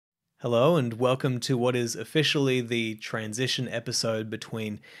Hello, and welcome to what is officially the transition episode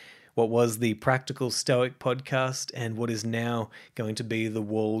between what was the Practical Stoic Podcast and what is now going to be the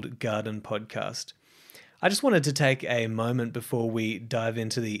Walled Garden Podcast. I just wanted to take a moment before we dive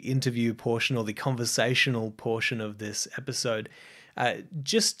into the interview portion or the conversational portion of this episode,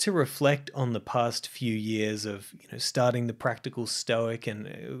 just to reflect on the past few years of starting the Practical Stoic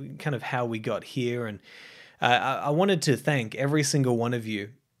and kind of how we got here. And I wanted to thank every single one of you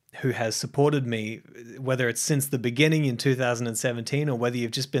who has supported me, whether it's since the beginning in 2017 or whether you've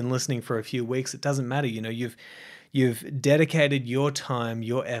just been listening for a few weeks. It doesn't matter. You've dedicated your time,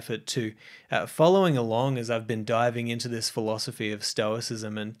 your effort to following along as I've been diving into this philosophy of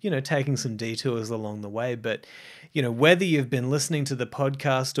Stoicism and, taking some detours along the way. But, whether you've been listening to the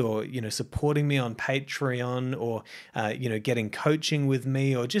podcast or, supporting me on Patreon or, getting coaching with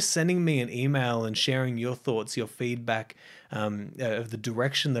me or just sending me an email and sharing your thoughts, your feedback of the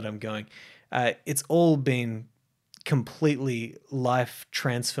direction that I'm going, it's all been completely life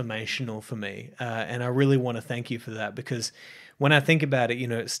transformational for me. And I really want to thank you for that, because when I think about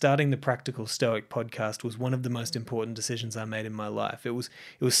it, starting the Practical Stoic Podcast was one of the most important decisions I made in my life. It was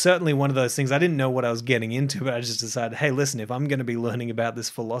certainly one of those things. I didn't know what I was getting into, but I just decided, hey, listen, if I'm going to be learning about this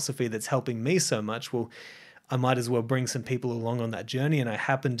philosophy that's helping me so much, well, I might as well bring some people along on that journey. And I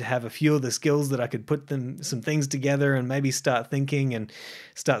happened to have a few of the skills that I could put some things together and maybe start thinking and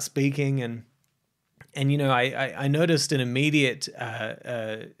start speaking. And I noticed an immediate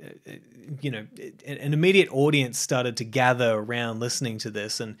audience started to gather around listening to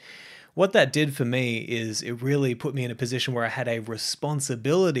this. And what that did for me is it really put me in a position where I had a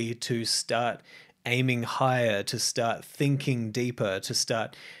responsibility to start aiming higher, to start thinking deeper, to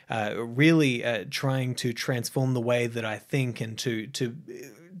start really trying to transform the way that I think and to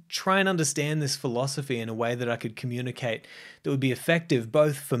try and understand this philosophy in a way that I could communicate that would be effective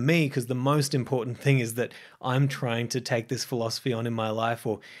both for me, because the most important thing is that I'm trying to take this philosophy on in my life,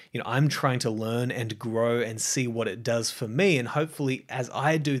 or I'm trying to learn and grow and see what it does for me. And hopefully as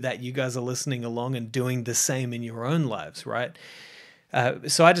I do that, you guys are listening along and doing the same in your own lives, right?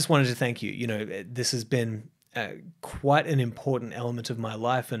 So I just wanted to thank you. This has been quite an important element of my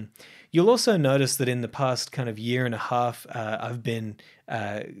life. And you'll also notice that in the past kind of year and a half, I've been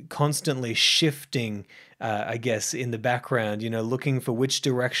constantly shifting, I guess, in the background, looking for which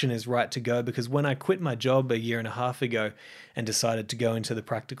direction is right to go. Because when I quit my job a year and a half ago and decided to go into the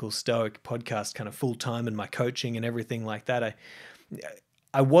Practical Stoic Podcast kind of full time and my coaching and everything like that,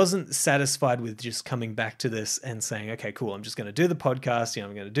 I wasn't satisfied with just coming back to this and saying, okay, cool, I'm just going to do the podcast,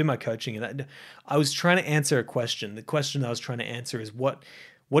 I'm going to do my coaching. And that. I was trying to answer a question. The question I was trying to answer is what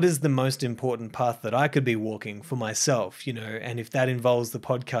is the most important path that I could be walking for myself, and if that involves the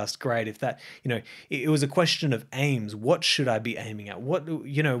podcast, great. If that, it was a question of aims. What should I be aiming at?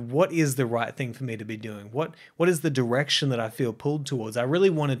 What is the right thing for me to be doing? What is the direction that I feel pulled towards? I really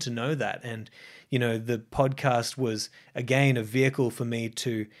wanted to know that. And, the podcast was, again, a vehicle for me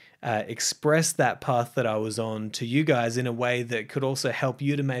to express that path that I was on to you guys in a way that could also help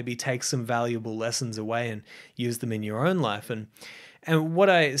you to maybe take some valuable lessons away and use them in your own life. And what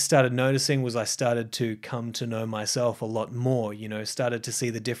I started noticing was I started to come to know myself a lot more, started to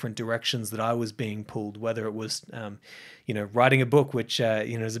see the different directions that I was being pulled, whether it was, writing a book, which,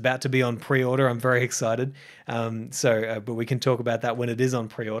 is about to be on pre-order. I'm very excited. But we can talk about that when it is on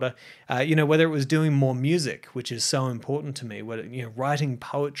pre-order. Whether it was doing more music, which is so important to me, whether, writing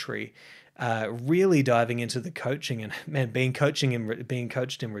poetry, really diving into the coaching and, man, being coached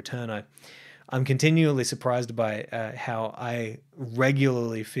in return. I'm continually surprised by how I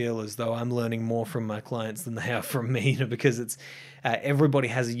regularly feel as though I'm learning more from my clients than they are from me, because it's everybody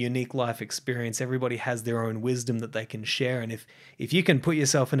has a unique life experience. Everybody has their own wisdom that they can share. And if you can put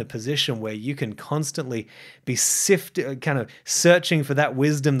yourself in a position where you can constantly be kind of searching for that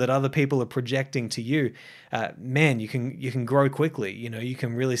wisdom that other people are projecting to you, man, you can grow quickly. You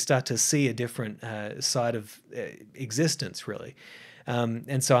can really start to see a different side of existence, really.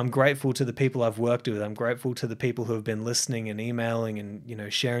 And so I'm grateful to the people I've worked with. I'm grateful to the people who have been listening and emailing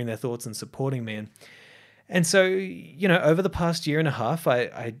and, sharing their thoughts and supporting me. And so, over the past year and a half,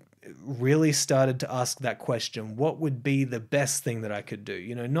 I really started to ask that question: what would be the best thing that I could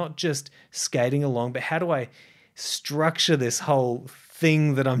do? Not just skating along, but how do I structure this whole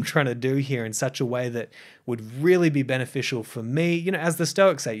thing that I'm trying to do here in such a way that would really be beneficial for me? As the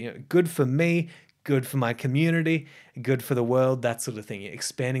Stoics say, good for me, good for my community, good for the world, that sort of thing,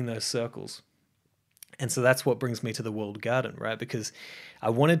 expanding those circles. And so that's what brings me to the Walled Garden, right? Because I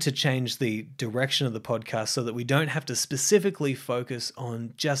wanted to change the direction of the podcast so that we don't have to specifically focus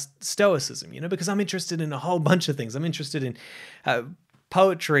on just Stoicism, because I'm interested in a whole bunch of things. I'm interested in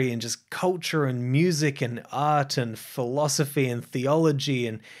poetry and just culture and music and art and philosophy and theology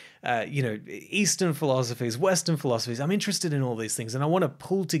and Eastern philosophies, Western philosophies. I'm interested in all these things, and I want to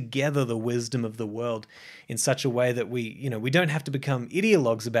pull together the wisdom of the world in such a way that we don't have to become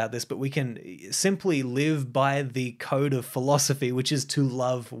ideologues about this, but we can simply live by the code of philosophy, which is to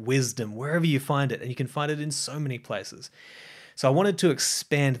love wisdom wherever you find it, and you can find it in so many places. So I wanted to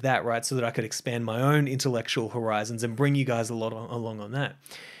expand that, right, so that I could expand my own intellectual horizons and bring you guys along on that.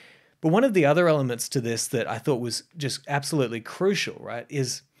 But one of the other elements to this that I thought was just absolutely crucial, right,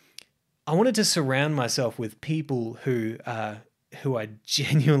 is I wanted to surround myself with people who I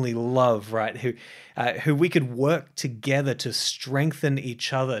genuinely love, right? Who we could work together to strengthen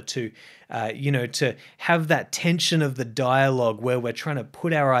each other, to have that tension of the dialogue where we're trying to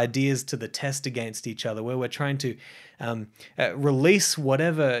put our ideas to the test against each other, where we're trying to release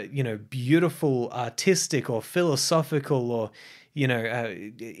whatever beautiful, artistic, or philosophical, or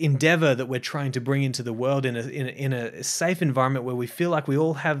endeavor that we're trying to bring into the world in a safe environment where we feel like we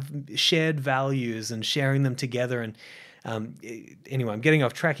all have shared values and sharing them together. And anyway, I'm getting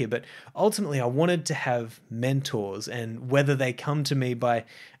off track here, but ultimately I wanted to have mentors, and whether they come to me by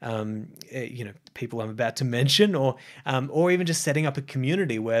people I'm about to mention, or even just setting up a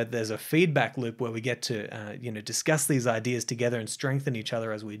community where there's a feedback loop where we get to discuss these ideas together and strengthen each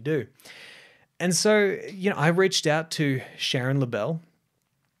other as we do. And so, I reached out to Sharon Lebell,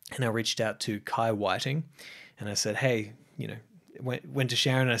 and I reached out to Kai Whiting, and I said, hey, went to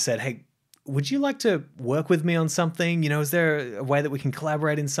Sharon and I said, hey, would you like to work with me on something? Is there a way that we can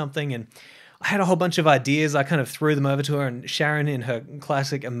collaborate in something? And I had a whole bunch of ideas. I kind of threw them over to her, and Sharon, in her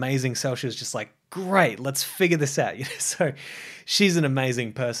classic amazing self, she was just like, great, let's figure this out. So she's an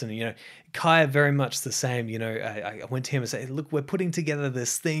amazing person. Kai, very much the same. I went to him and said, look, we're putting together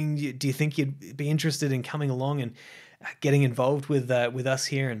this thing. Do you think you'd be interested in coming along and getting involved with us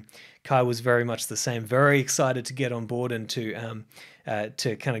here? And Kai was very much the same, very excited to get on board and to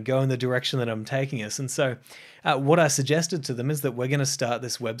kind of go in the direction that I'm taking us. And so what I suggested to them is that we're going to start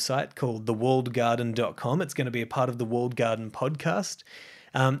this website called thewalledgarden.com. It's going to be a part of the Walled Garden podcast.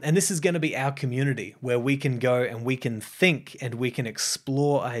 And this is going to be our community where we can go and we can think and we can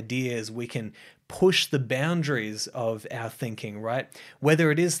explore ideas. We can push the boundaries of our thinking, right?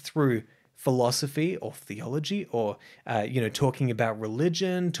 Whether it is through philosophy or theology, or talking about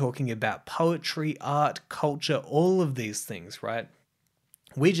religion, talking about poetry, art, culture, all of these things, right?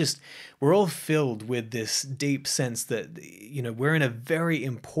 We're all filled with this deep sense that we're in a very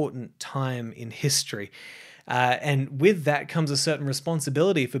important time in history. And with that comes a certain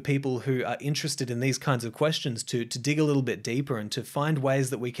responsibility for people who are interested in these kinds of questions to dig a little bit deeper and to find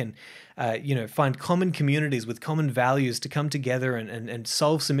ways that we can, find common communities with common values to come together and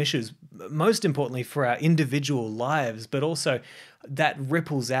solve some issues, most importantly for our individual lives, but also that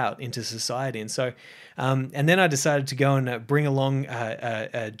ripples out into society. And so, and then I decided to go and bring along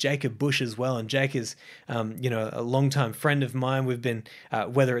Jacob Bush as well. And Jake is, a longtime friend of mine. We've been,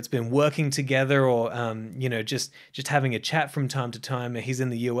 whether it's been working together or, just having a chat from time to time. He's in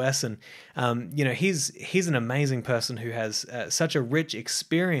the US, and he's an amazing person who has such a rich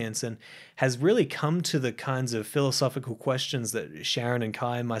experience and has really come to the kinds of philosophical questions that Sharon and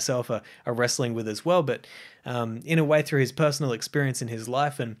Kai and myself are wrestling with as well, but in a way through his personal experience in his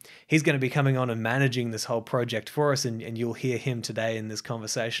life. And he's going to be coming on and managing this whole project for us, and you'll hear him today in this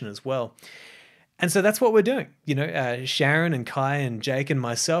conversation as well. And so that's what we're doing. Sharon and Kai and Jake and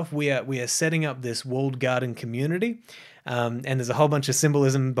myself, we are setting up this walled garden community. And there's a whole bunch of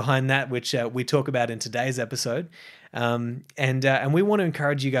symbolism behind that, which we talk about in today's episode. And we want to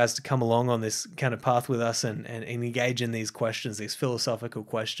encourage you guys to come along on this kind of path with us and engage in these questions, these philosophical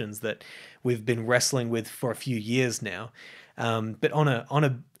questions that we've been wrestling with for a few years now, but on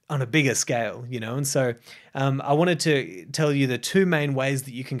a bigger scale, And so I wanted to tell you the two main ways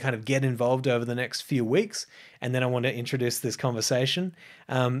that you can kind of get involved over the next few weeks, and then I want to introduce this conversation.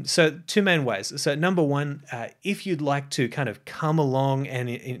 So two main ways. So number one, if you'd like to kind of come along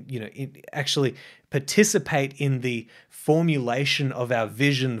and actually participate in the formulation of our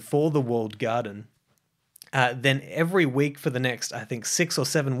vision for the walled garden, then every week for the next, I think, 6 or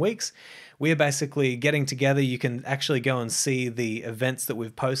 7 weeks, we're basically getting together. You can actually go and see the events that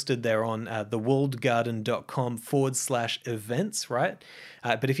we've posted there on thewalledgarden.com/events, right?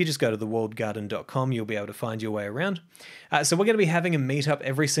 But if you just go to thewalledgarden.com, you'll be able to find your way around. So we're going to be having a meetup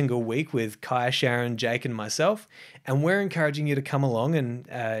every single week with Kai, Sharon, Jake, and myself, and we're encouraging you to come along. And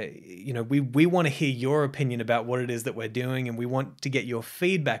we want to hear your opinion about what it is that we're doing, and we want to get your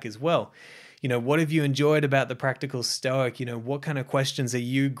feedback as well. what have you enjoyed about the Practical Stoic? What kind of questions are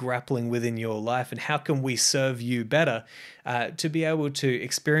you grappling with in your life, and how can we serve you better to be able to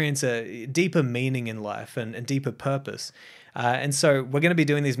experience a deeper meaning in life and deeper purpose? And so we're going to be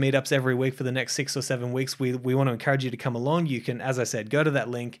doing these meetups every week for the next 6 or 7 weeks. We want to encourage you to come along. You can, as I said, go to that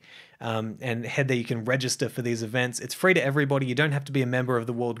link and head there. You can register for these events. It's free to everybody. You don't have to be a member of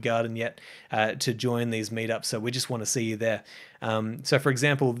the Walled Garden yet to join these meetups. So we just want to see you there. So for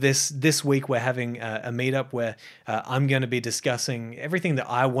example, this week we're having a meetup where I'm going to be discussing everything that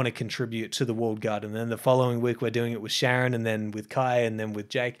I want to contribute to the Walled Garden. And then the following week we're doing it with Sharon, and then with Kai, and then with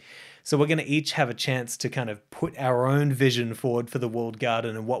Jake. So we're going to each have a chance to kind of put our own vision forward for the Walled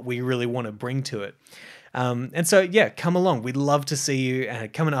Garden and what we really want to bring to it. And so, yeah, come along. We'd love to see you.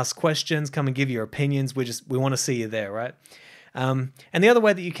 Come and ask questions. Come and give your opinions. We want to see you there, right? And the other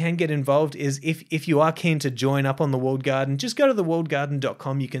way that you can get involved is if you are keen to join up on the Walled Garden, just go to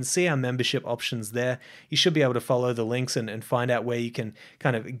thewalledgarden.com. You can see our membership options there. You should be able to follow the links and find out where you can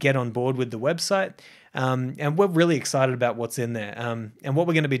kind of get on board with the website. And we're really excited about what's in there. And what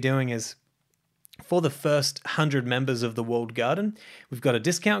we're going to be doing is, for the first 100 members of the Walled Garden, we've got a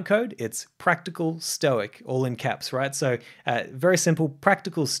discount code. It's Practical Stoic, all in caps, right? So very simple,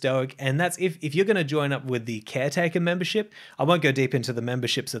 Practical Stoic. And that's if you're going to join up with the Caretaker membership. I won't go deep into the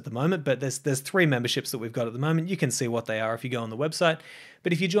memberships at the moment, but there's 3 memberships that we've got at the moment. You can see what they are if you go on the website.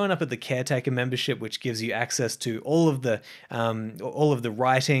 But if you join up at the Caretaker membership, which gives you access to all of the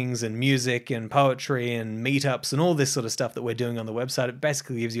writings and music and poetry and meetups and all this sort of stuff that we're doing on the website, it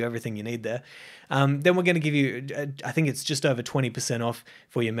basically gives you everything you need there. Then we're going to give you, I think it's just over 20% off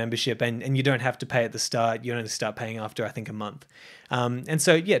for your membership, and you don't have to pay at the start. You only start paying after, I think, a month. And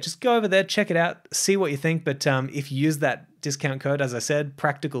so, yeah, just go over there, check it out, see what you think. But if you use that discount code, as I said,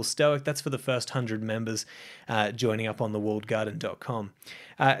 Practical Stoic, that's for the first 100 members joining up on thewalledgarden.com.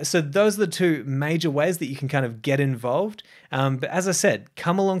 So those are the 2 major ways that you can kind of get involved. But as I said,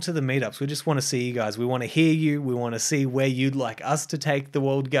 come along to the meetups. We just want to see you guys. We want to hear you. We want to see where you'd like us to take the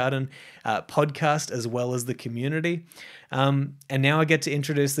Walled Garden podcast, as well as the community. And now I get to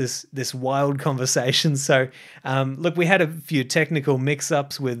introduce this wild conversation. So look, we had a few technical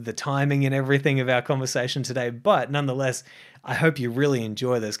mix-ups with the timing and everything of our conversation today, but nonetheless, I hope you really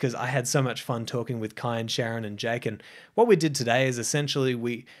enjoy this, because I had so much fun talking with Kai and Sharon and Jake. And what we did today is essentially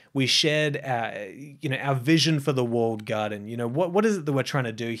we shared our vision for the Walled Garden. What is it that we're trying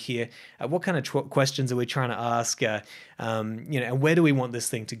to do here? What kind of questions are we trying to ask? And where do we want this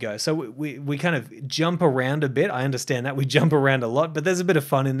thing to go? So we kind of jump around a bit. I understand that we jump around a lot, but there's a bit of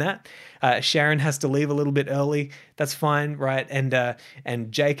fun in that. Sharon has to leave a little bit early. That's fine, right?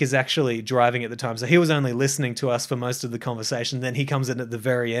 And Jake is actually driving at the time, so he was only listening to us for most of the conversation. Then he comes in at the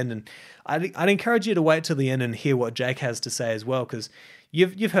very end, and I'd encourage you to wait till the end and hear what Jake has to say as well, because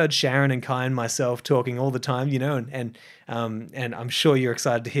you've heard Sharon and Kai and myself talking all the time, and I'm sure you're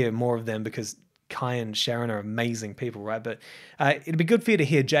excited to hear more of them, because Kai and Sharon are amazing people, right? But it'd be good for you to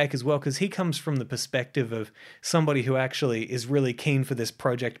hear Jake as well, because he comes from the perspective of somebody who actually is really keen for this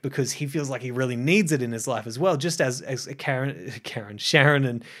project because he feels like he really needs it in his life as well, just as Sharon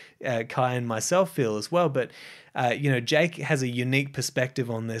and Kai and myself feel as well. But Jake has a unique perspective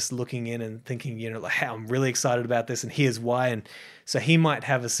on this, looking in and thinking, like, hey, I'm really excited about this, and here's why. And so he might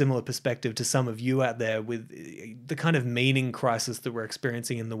have a similar perspective to some of you out there with the kind of meaning crisis that we're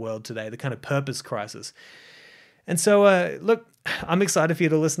experiencing in the world today, the kind of purpose crisis. And so, look, I'm excited for you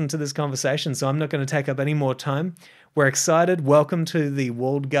to listen to this conversation, so I'm not going to take up any more time. We're excited. Welcome to the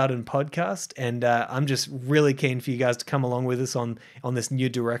Walled Garden podcast, and I'm just really keen for you guys to come along with us on this new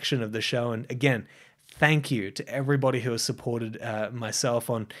direction of the show. And again, thank you to everybody who has supported myself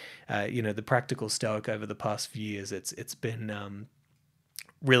on, the Practical Stoic over the past few years. It's been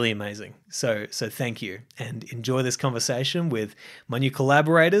really amazing. So thank you, and enjoy this conversation with my new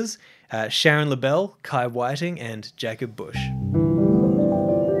collaborators, Sharon Lebell, Kai Whiting, and Jacob Bush.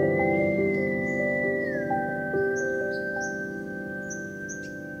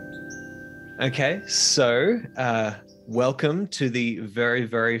 Okay, so welcome to the very,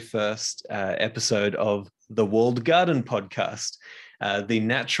 very first episode of the Walled Garden podcast, the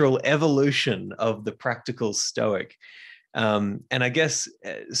natural evolution of the Practical Stoic. And I guess,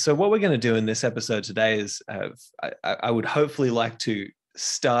 so what we're going to do in this episode today is I would hopefully like to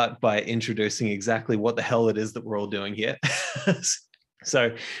start by introducing exactly what the hell it is that we're all doing here.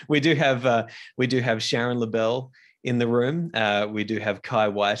 So we do have Sharon Lebell in the room. We do have Kai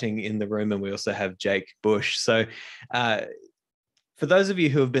Whiting in the room, and we also have Jake Bush. So for those of you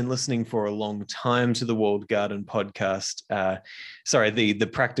who have been listening for a long time to the Walled Garden podcast, the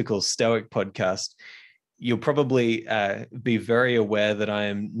Practical Stoic podcast, you'll probably be very aware that I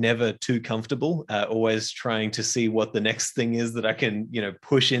am never too comfortable, always trying to see what the next thing is that I can,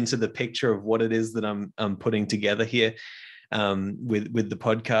 push into the picture of what it is that I'm putting together here with the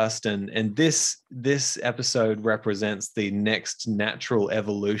podcast. And this episode represents the next natural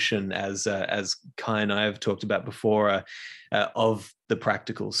evolution, as Kai and I have talked about before, of the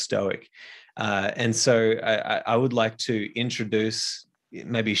Practical Stoic. And so I would like to introduce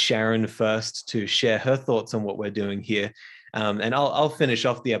maybe Sharon first to share her thoughts on what we're doing here. And I'll finish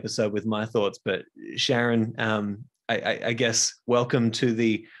off the episode with my thoughts. But Sharon, I guess welcome to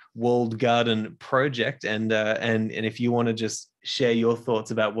the Walled Garden project. And if you want to just share your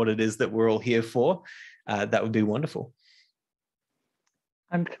thoughts about what it is that we're all here for, that would be wonderful.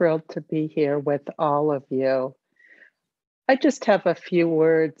 I'm thrilled to be here with all of you. I just have a few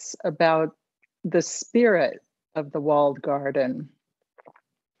words about the spirit of the walled garden.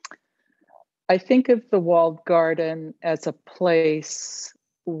 I think of the walled garden as a place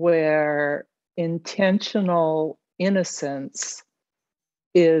where intentional innocence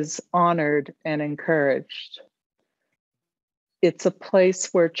is honored and encouraged. It's a place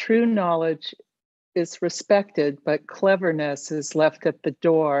where true knowledge is respected, but cleverness is left at the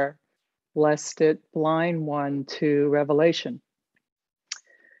door, lest it blind one to revelation.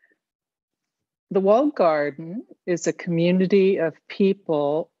 The walled garden is a community of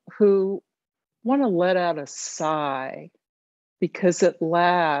people who want to let out a sigh because at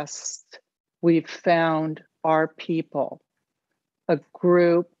last we've found our people, a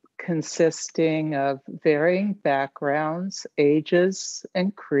group consisting of varying backgrounds, ages,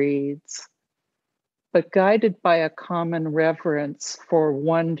 and creeds, but guided by a common reverence for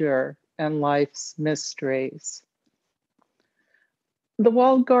wonder and life's mysteries. The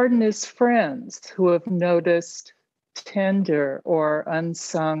walled garden is friends who have noticed tender or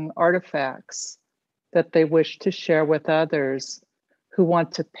unsung artifacts that they wish to share with others who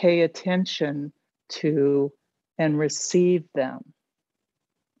want to pay attention to and receive them.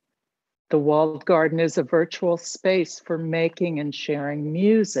 The walled garden is a virtual space for making and sharing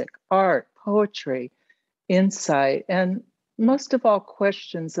music, art, poetry, insight, and most of all,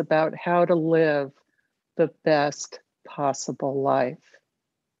 questions about how to live the best possible life.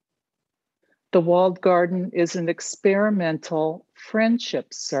 The walled garden is an experimental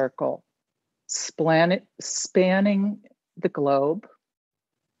friendship circle spanning the globe,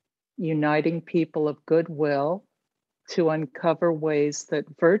 uniting people of goodwill to uncover ways that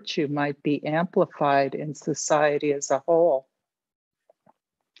virtue might be amplified in society as a whole.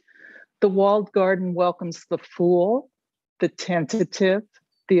 The walled garden welcomes the fool, the tentative,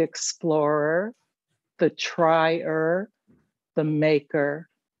 the explorer, the trier, the maker,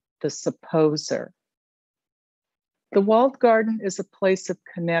 the supposer. The walled garden is a place of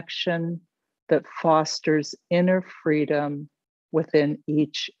connection that fosters inner freedom within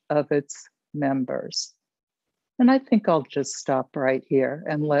each of its members. And I think I'll just stop right here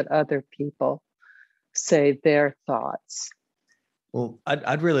and let other people say their thoughts. Well,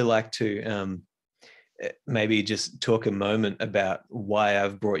 I'd really like to maybe just talk a moment about why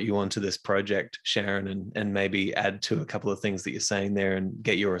I've brought you onto this project, Sharon, and maybe add to a couple of things that you're saying there and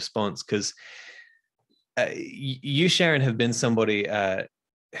get your response. Because you, Sharon, have been somebody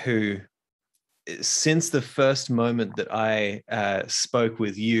who, since the first moment that I spoke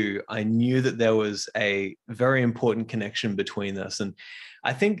with you, I knew that there was a very important connection between us. And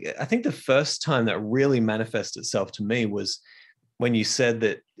I think the first time that really manifested itself to me was when you said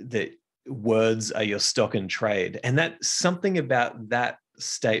that words are your stock and trade. And that something about that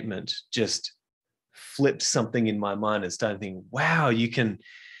statement just flipped something in my mind and started thinking, wow, you can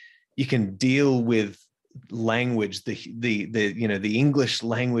deal with language, the English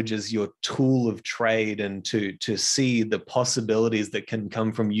language as your tool of trade, and to see the possibilities that can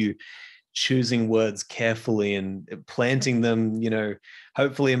come from you choosing words carefully and planting them,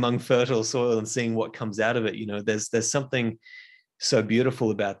 hopefully among fertile soil and seeing what comes out of it. There's something so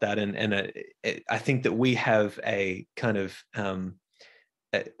beautiful about that. And I think that we have a kind of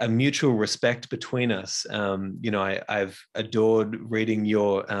a mutual respect between us. I've adored reading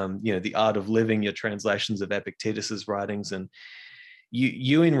your, The Art of Living, your translations of Epictetus's writings. And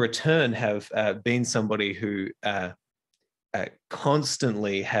you in return have been somebody who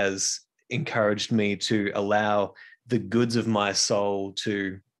constantly has encouraged me to allow the goods of my soul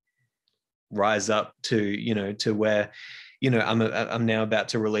to rise up to where, I'm now about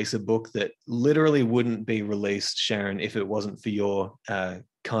to release a book that literally wouldn't be released, Sharon, if it wasn't for your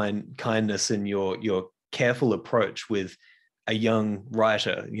kindness and your careful approach with a young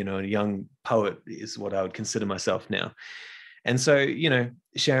writer, a young poet is what I would consider myself now. And so,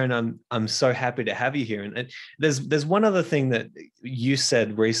 Sharon, I'm so happy to have you here. And there's one other thing that you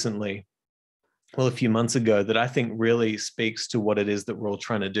said recently, well, a few months ago, that I think really speaks to what it is that we're all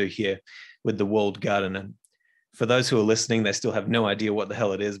trying to do here with the walled garden. And for those who are listening, they still have no idea what the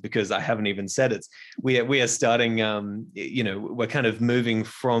hell it is, because I haven't even said it. We are starting, we're kind of moving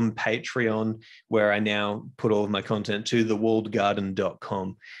from Patreon, where I now put all of my content, to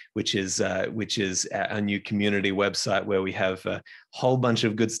thewalledgarden.com, which is our new community website, where we have a whole bunch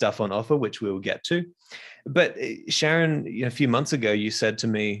of good stuff on offer, which we will get to. But Sharon, a few months ago, you said to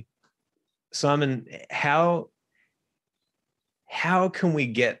me, Simon, how can we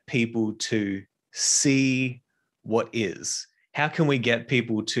get people to see what is? How can we get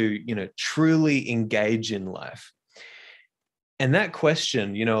people to, truly engage in life? And that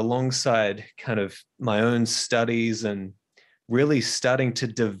question, alongside kind of my own studies and really starting to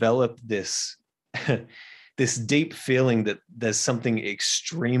develop this, this deep feeling that there's something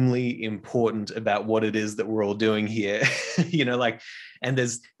extremely important about what it is that we're all doing here, and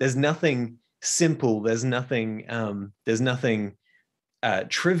there's nothing simple, there's nothing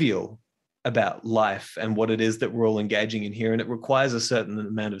trivial about life and what it is that we're all engaging in here. And it requires a certain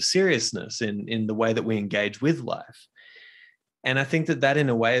amount of seriousness in the way that we engage with life. And I think that in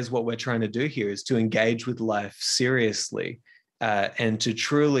a way is what we're trying to do here, is to engage with life seriously, and to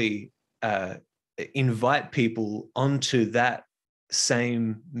truly invite people onto that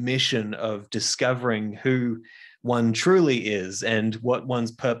same mission of discovering who one truly is and what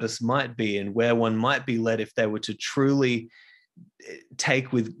one's purpose might be, and where one might be led if they were to truly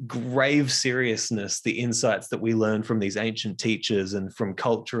take with grave seriousness the insights that we learn from these ancient teachers and from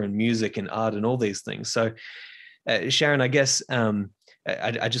culture and music and art and all these things. So Sharon, I guess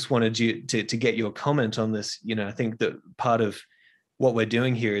I just wanted you to get your comment on this. I think that part of what we're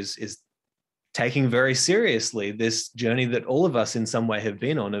doing here is taking very seriously this journey that all of us in some way have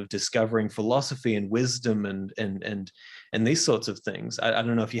been on, of discovering philosophy and wisdom and these sorts of things. I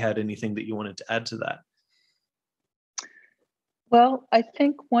don't know if you had anything that you wanted to add to that. Well, I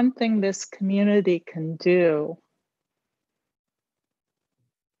think one thing this community can do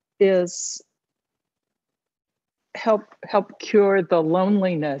is help cure the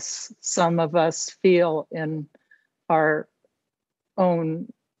loneliness some of us feel in our own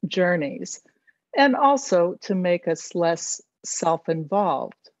journeys, and also to make us less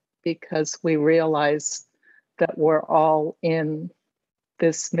self-involved, because we realize that we're all in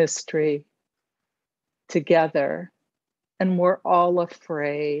this mystery together, and we're all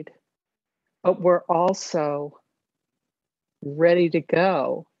afraid, but we're also ready to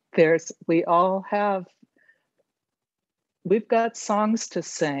go. We've got songs to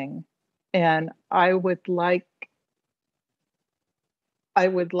sing, and I would like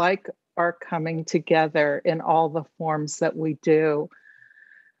our coming together in all the forms that we do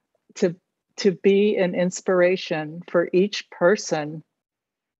to be an inspiration for each person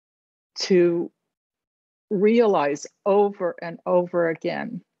to realize over and over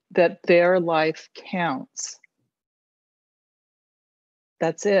again that their life counts.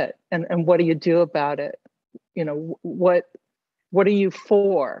 That's it. And what do you do about it? What are you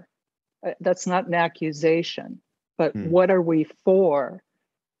for? That's not an accusation, but what are we for,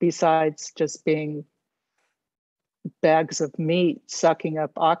 besides just being bags of meat sucking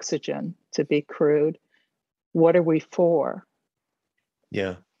up oxygen, to be crude? What are we for?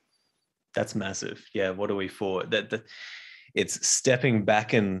 Yeah, that's massive. Yeah, what are we for? It's stepping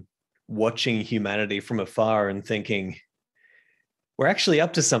back and watching humanity from afar and thinking, we're actually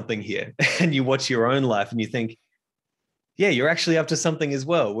up to something here. And you watch your own life and you think, yeah, you're actually up to something as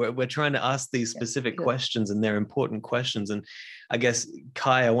well. We're trying to ask these specific questions, and they're important questions. And I guess,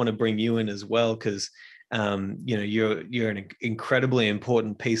 Kai, I want to bring you in as well, because you're an incredibly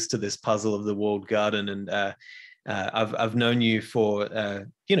important piece to this puzzle of the walled garden. And I've known you for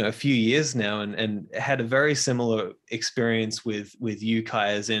a few years now, and had a very similar experience with you, Kai,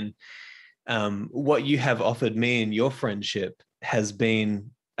 as in what you have offered me in your friendship has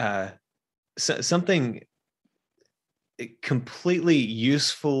been something completely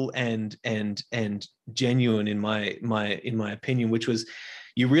useful and genuine in my opinion, which was,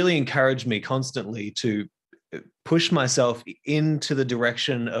 you really encouraged me constantly to push myself into the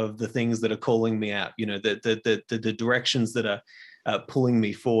direction of the things that are calling me out, the directions that are pulling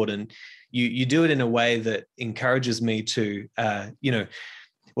me forward. And you do it in a way that encourages me to, well,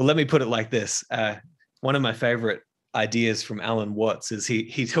 let me put it like this. One of my favorite ideas from Alan Watts is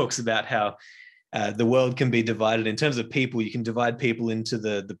he talks about how the world can be divided in terms of people. You can divide people into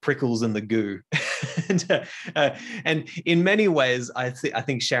the prickles and the goo. And in many ways, I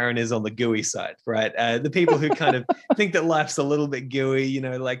think Sharon is on the gooey side, right? The people who kind of think that life's a little bit gooey, you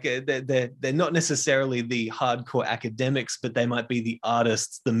know, like they're not necessarily the hardcore academics, but they might be the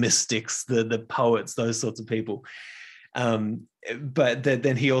artists, the mystics, the poets, those sorts of people. But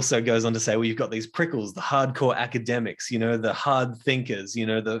then he also goes on to say, well, you've got these prickles, the hardcore academics, you know, the hard thinkers, you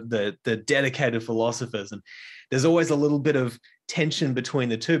know, the dedicated philosophers. And there's always a little bit of tension between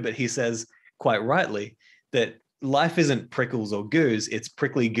the two. But he says quite rightly that life isn't prickles or goos, it's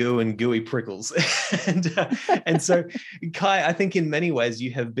prickly goo and gooey prickles. And so, Kai, I think in many ways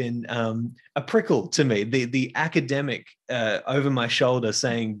you have been a prickle to me, the academic over my shoulder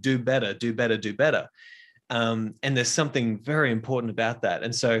saying, do better, do better, do better. And there's something very important about that.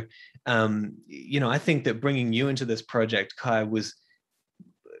 And so, you know, I think that bringing you into this project, Kai, was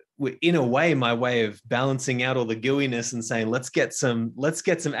in a way my way of balancing out all the gooiness and saying, let's get some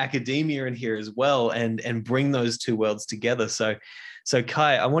academia in here as well, and bring those two worlds together. So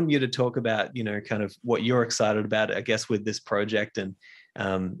Kai, I want you to talk about, you know, kind of what you're excited about, I guess, with this project, and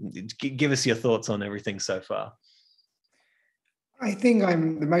give us your thoughts on everything so far. I think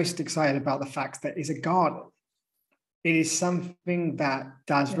I'm the most excited about the fact that it's a garden. It is something that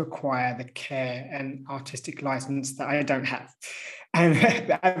does require the care and artistic license that I don't have.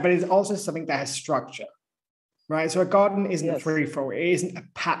 But it's also something that has structure, right? So a garden isn't a free for all. It isn't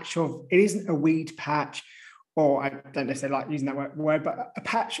it isn't a weed patch, or I don't necessarily like using that word, but a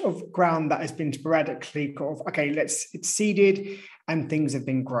patch of ground that has been sporadically okay, it's seeded and things have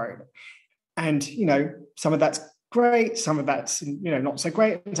been grown. And, you know, some of that's great, some of that's, you know, not so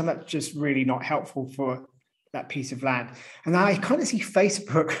great, and some of that's just really not helpful for that piece of land. And I kind of see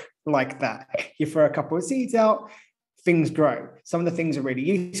Facebook like that. You throw a couple of seeds out, things grow. Some of the things are really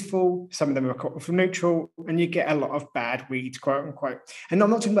useful, some of them are neutral, and you get a lot of bad weeds, quote unquote. And I'm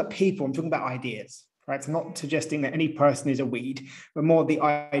not talking about people, I'm talking about ideas, right? So I'm not suggesting that any person is a weed, but more the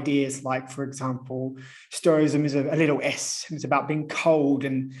ideas like, for example, Stoicism is a little S, and it's about being cold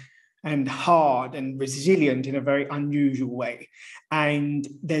and hard and resilient in a very unusual way. And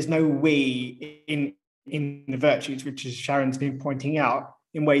there's no we in the virtues, which is Sharon's been pointing out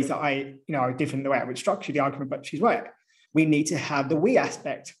in ways that are different the way I would structure the argument, but she's right. We need to have the we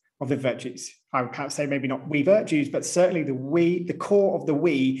aspect of the virtues. I would perhaps say maybe not we virtues, but certainly the core of the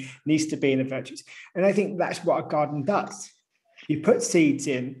we needs to be in the virtues. And I think that's what a garden does. You put seeds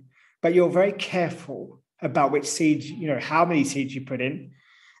in, but you're very careful about which seeds, you know, how many seeds you put in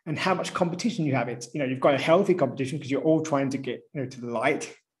and how much competition you have. It's, you know, you've got a healthy competition because you're all trying to get, you know, to the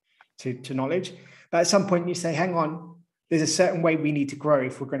light, to knowledge. But at some point you say, hang on, there's a certain way we need to grow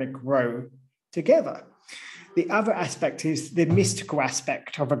if we're going to grow together. The other aspect is the mystical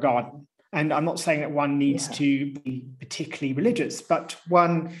aspect of a garden. And I'm not saying that one needs to be particularly religious, but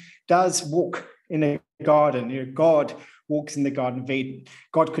one does walk in a garden. You know, God walks in the Garden of Eden.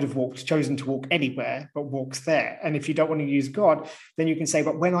 God could have chosen to walk anywhere, but walks there. And if you don't want to use God, then you can say,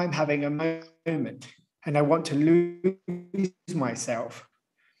 but when I'm having a moment and I want to lose myself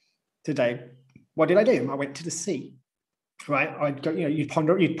today, what did I do? I went to the sea, right? I'd go, you know,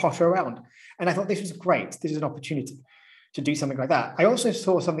 you'd potter around. And I thought this was great. This is an opportunity to do something like that. I also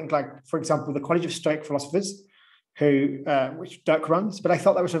saw something like, for example, the College of Stoic Philosophers, which Dirk runs, but I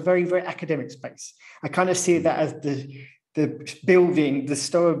thought that was a very, very academic space. I kind of see that as the building, the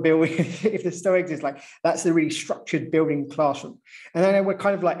Stoic building, if the Stoics is like, that's the really structured building classroom. And then we're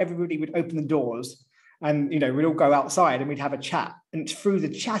kind of like, everybody would open the doors and, you know, we'd all go outside and we'd have a chat. And it's through the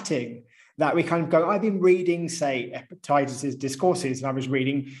chatting that we kind of go, I've been reading, say, Epictetus's Discourses, and I was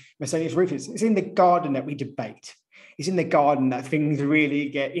reading Macenius Rufus. It's in the garden that we debate. It's in the garden that things really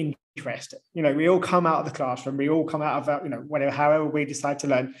get interesting. You know, we all come out of the classroom, we all come out of, you know, whatever, however we decide to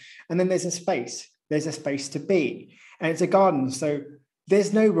learn. And then there's a space to be. And it's a garden. So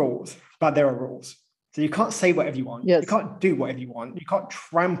there's no rules, but there are rules. So you can't say whatever you want. Yes. You can't do whatever you want. You can't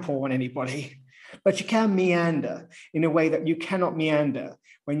trample on anybody, but you can meander in a way that you cannot meander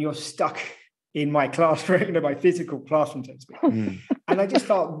when you're stuck in my classroom, you know, my physical classroom, so to speak. And I just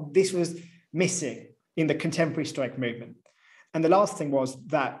felt this was missing in the contemporary Stoic movement. And the last thing was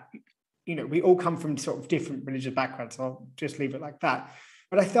that, you know, we all come from sort of different religious backgrounds, so I'll just leave it like that.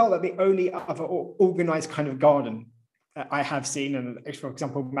 But I felt that the only other organized kind of garden that I have seen, and for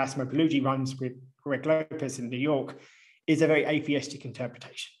example, Massimo Pilugi runs with Greg Lopez in New York, is a very atheistic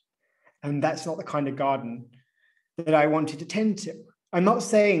interpretation. And that's not the kind of garden that I wanted to tend to. I'm not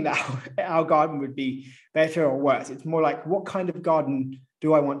saying that our garden would be better or worse. It's more like, what kind of garden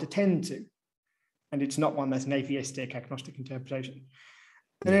do I want to tend to? And it's not one that's an atheistic, agnostic interpretation.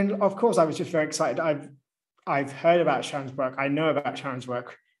 And then, of course, I was just very excited. I've heard about Sharon's work. I know about Sharon's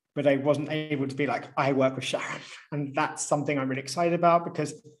work, but I wasn't able to be like, I work with Sharon. And that's something I'm really excited about,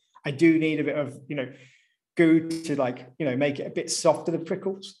 because I do need a bit of, goo to make it a bit softer, the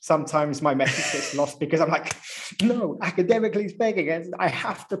prickles. Sometimes my message gets lost because I'm like, no, academically speaking, I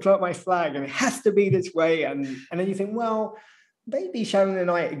have to plant my flag and it has to be this way. And then you think, well, maybe Sharon and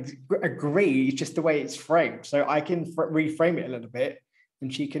I agree, it's just the way it's framed. So I can reframe it a little bit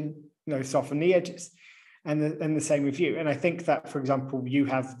and she can, soften the edges. And the same with you. And I think that, for example, you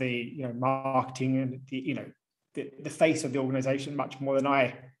have the, marketing and the face of the organization much more than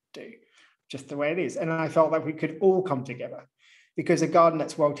I do, just the way it is. And I felt like we could all come together, because a garden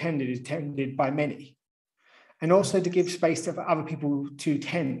that's well tended is tended by many, and also to give space to other people to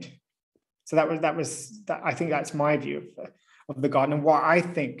tend. So that I think that's my view of the garden, and why I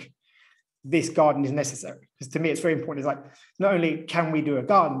think this garden is necessary. Because to me, it's very important. It's like, not only can we do a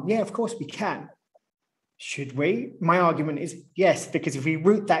garden, yeah, of course we can. Should we? My argument is yes, because if we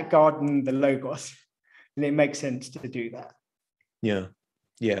root that garden in the logos, then it makes sense to do that. Yeah.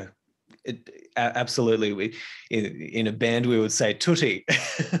 Absolutely. In a band, we would say tutti.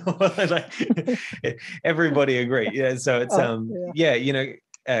 Everybody agree. Yeah. So it's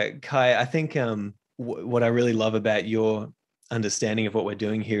Kai, I think what I really love about your understanding of what we're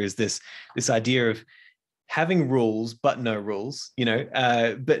doing here is this idea of having rules but no rules,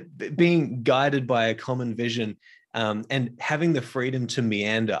 but being guided by a common vision, and having the freedom to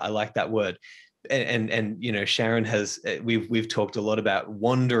meander. I like that word. And Sharon has, we've talked a lot about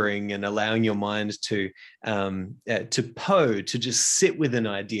wandering and allowing your mind to just sit with an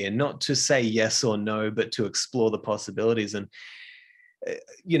idea, not to say yes or no, but to explore the possibilities. And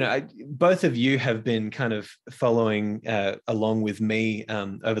both of you have been kind of following along with me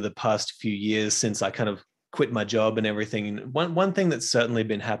over the past few years since I kind of quit my job and everything. And one thing that's certainly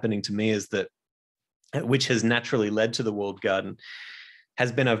been happening to me is that, which has naturally led to the Walled Garden,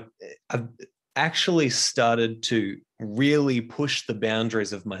 has been I've actually started to really push the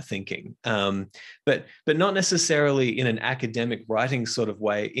boundaries of my thinking, but not necessarily in an academic writing sort of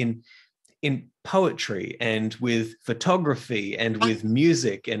way, in poetry and with photography and with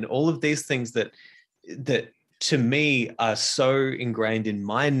music and all of these things that to me are so ingrained in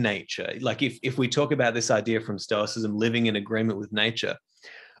my nature. Like if we talk about this idea from Stoicism, living in agreement with nature,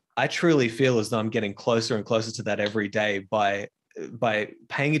 I truly feel as though I'm getting closer and closer to that every day by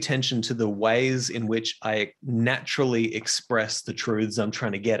paying attention to the ways in which I naturally express the truths I'm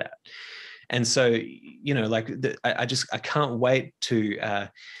trying to get at. And so, I can't wait to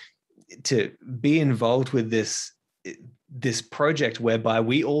be involved with this project whereby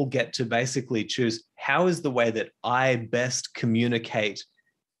we all get to basically choose, how is the way that I best communicate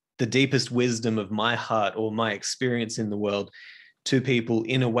the deepest wisdom of my heart or my experience in the world to people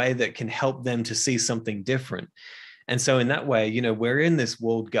in a way that can help them to see something different. And so in that way, we're in this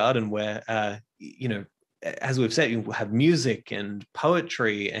walled garden where, as we've said, you have music and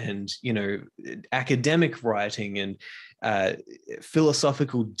poetry and, academic writing and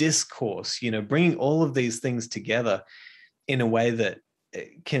philosophical discourse, bringing all of these things together in a way that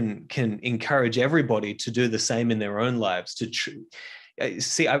can encourage everybody to do the same in their own lives.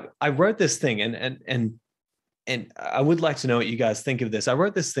 See, I wrote this thing and I would like to know what you guys think of this. I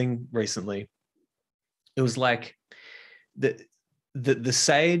wrote this thing recently. It was like, the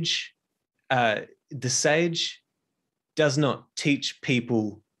sage does not teach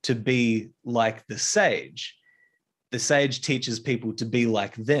people to be like the sage. The sage teaches people to be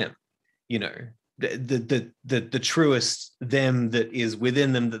like them, the truest them that is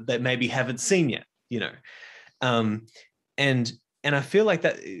within them that they maybe haven't seen yet, and I feel like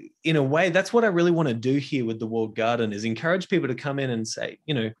that in a way, that's what I really want to do here with the Walled Garden, is encourage people to come in and say,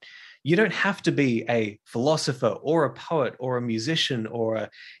 you don't have to be a philosopher or a poet or a musician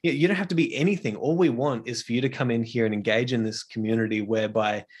you don't have to be anything. All we want is for you to come in here and engage in this community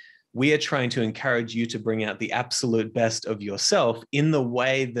whereby we are trying to encourage you to bring out the absolute best of yourself in the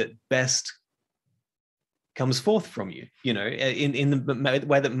way that best comes forth from you, in the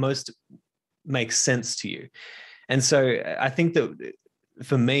way that most makes sense to you. And so I think that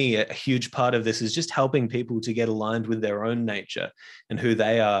for me, a huge part of this is just helping people to get aligned with their own nature and who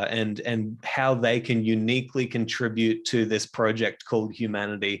they are and how they can uniquely contribute to this project called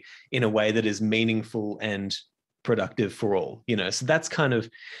humanity in a way that is meaningful and productive for all, So that's kind of,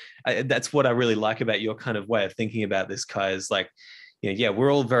 that's what I really like about your kind of way of thinking about this, Kai, is like,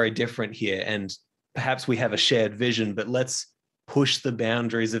 we're all very different here and perhaps we have a shared vision, but let's push the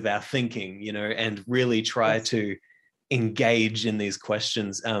boundaries of our thinking, and really try to engage in these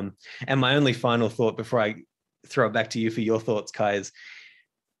questions. And my only final thought before I throw it back to you for your thoughts, Kai, is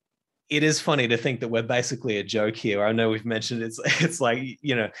it is funny to think that we're basically a joke here. I know we've mentioned it's like,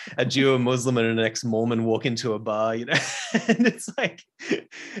 you know, a Jew, a Muslim, and an ex-Mormon walk into a bar, you know, and it's like,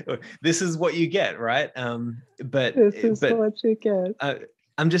 this is what you get, right? But what you get.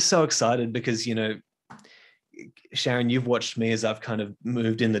 I'm just so excited because, you know, Sharon, you've watched me as I've kind of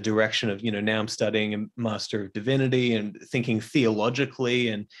moved in the direction of, you know, now I'm studying a Master of Divinity and thinking theologically,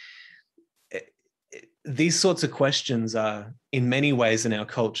 and these sorts of questions are in many ways in our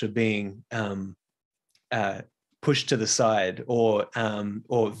culture being pushed to the side or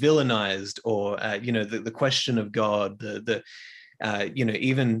villainized, or you know, the question of God, you know,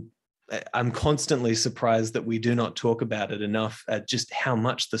 even I'm constantly surprised that we do not talk about it enough, just how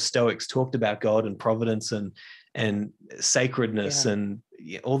much the Stoics talked about God and providence and sacredness and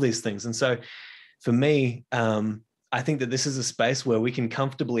all these things. And so for me, I think that this is a space where we can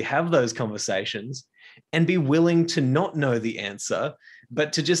comfortably have those conversations and be willing to not know the answer,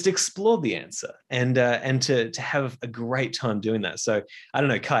 but to just explore the answer and to have a great time doing that. So I don't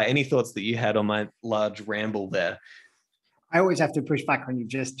know, Kai, any thoughts that you had on my large ramble there? I always have to push back on you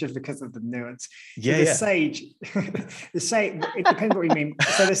just because of the nuance. Yeah, so the sage, the sage. It depends what you mean.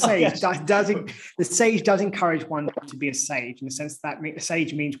 So the sage the sage does encourage one to be a sage in the sense that a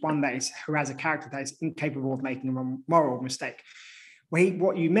sage means one who has a character that is incapable of making a moral mistake.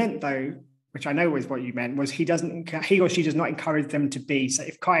 What you meant though, which I know is what you meant, was he or she does not encourage them to be. So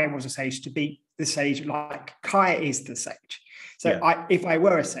if Kai was a sage, to be the sage like Kai is the sage. So if I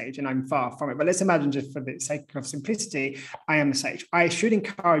were a sage, and I'm far from it, but let's imagine just for the sake of simplicity, I am a sage. I should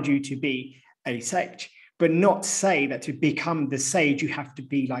encourage you to be a sage, but not say that to become the sage, you have to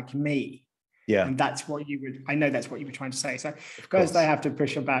be like me. Yeah. And I know that's what you were trying to say. So first I have to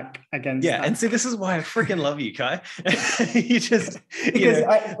push you back against that. And see, this is why I freaking love you, Kai.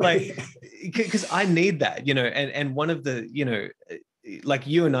 Because I need that, you know, and one of the, you know, like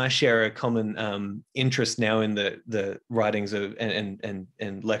you and I share a common interest now in the writings of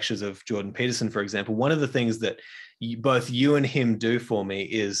and lectures of Jordan Peterson, for example. One of the things that both you and him do for me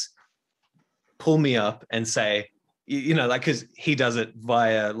is pull me up and say, you know, like, because he does it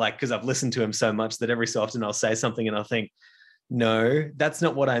via, like, because I've listened to him so much that every so often I'll say something and I'll think, no, that's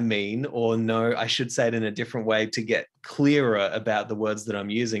not what I mean, or no, I should say it in a different way to get clearer about the words that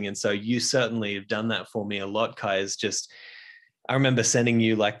I'm using. And so you certainly have done that for me a lot, Kai. Is just, I remember sending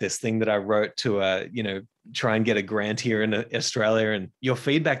you like this thing that I wrote to, you know, try and get a grant here in Australia, and your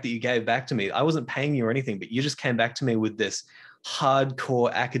feedback that you gave back to me, I wasn't paying you or anything, but you just came back to me with this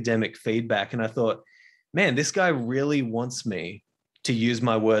hardcore academic feedback. And I thought, man, this guy really wants me to use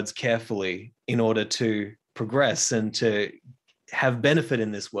my words carefully in order to progress and to have benefit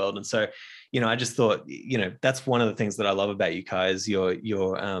in this world. And so, you know, I just thought, you know, that's one of the things that I love about you, Kai, is your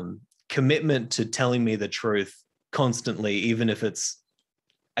commitment to telling me the truth constantly, even if it's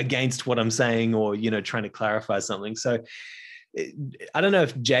against what I'm saying or, you know, trying to clarify something. So I don't know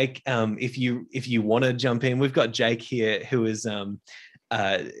if Jake, if you want to jump in, we've got Jake here who is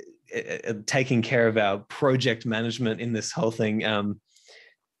taking care of our project management in this whole thing. And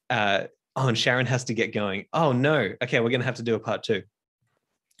Sharon has to get going. Oh no. Okay. We're going to have to do a part 2.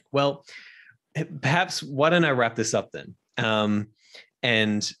 Well, perhaps why don't I wrap this up then?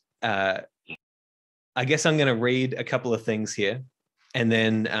 I guess I'm going to read a couple of things here, and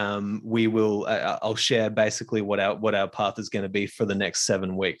then we will, I'll share basically what our path is going to be for the next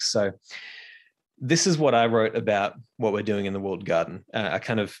 7 weeks. So this is what I wrote about what we're doing in the Walled Garden. I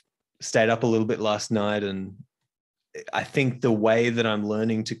kind of stayed up a little bit last night, and I think the way that I'm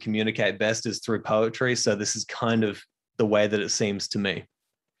learning to communicate best is through poetry. So this is kind of the way that it seems to me.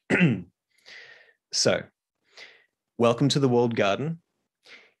 So, welcome to the Walled Garden.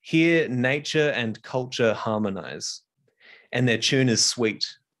 Here, nature and culture harmonize, and their tune is sweet,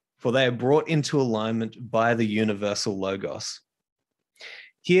 for they are brought into alignment by the universal logos.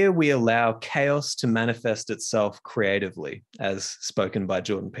 Here we allow chaos to manifest itself creatively, as spoken by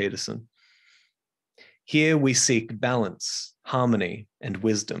Jordan Peterson. Here we seek balance, harmony, and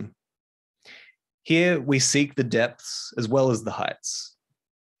wisdom. Here we seek the depths as well as the heights.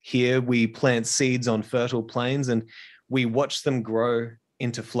 Here we plant seeds on fertile plains, and we watch them grow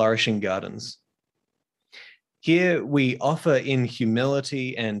into flourishing gardens. Here we offer in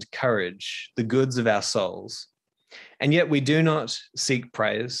humility and courage the goods of our souls, and yet we do not seek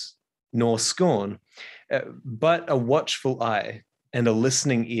praise nor scorn, but a watchful eye and a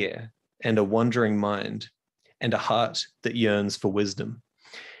listening ear and a wandering mind and a heart that yearns for wisdom.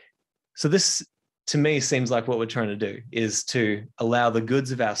 So this, to me, seems like what we're trying to do is to allow the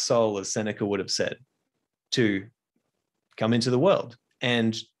goods of our soul, as Seneca would have said, to come into the world,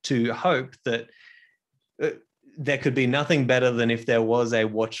 and to hope that there could be nothing better than if there was a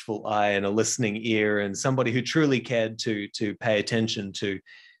watchful eye and a listening ear and somebody who truly cared to pay attention to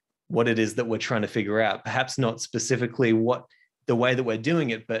what it is that we're trying to figure out. Perhaps not specifically what the way that we're doing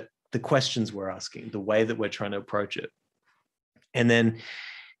it, but the questions we're asking, the way that we're trying to approach it. And then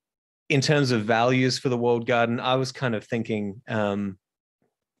in terms of values for the walled garden, I was kind of thinking,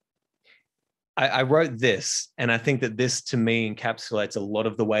 I wrote this, and I think that this to me encapsulates a lot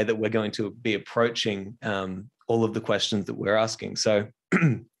of the way that we're going to be approaching all of the questions that we're asking. So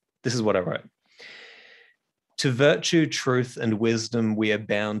this is what I wrote. To virtue, truth, and wisdom, we are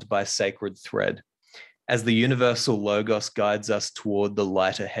bound by sacred thread, as the universal logos guides us toward the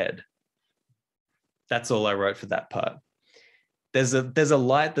light ahead. That's all I wrote for that part. There's a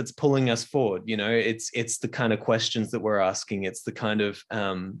light that's pulling us forward. You know, it's the kind of questions that we're asking. It's the kind of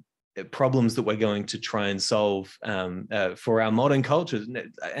problems that we're going to try and solve for our modern cultures.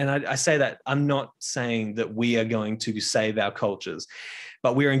 And I say that, I'm not saying that we are going to save our cultures,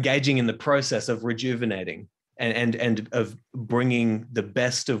 but we're engaging in the process of rejuvenating and of bringing the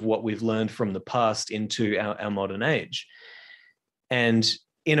best of what we've learned from the past into our modern age. And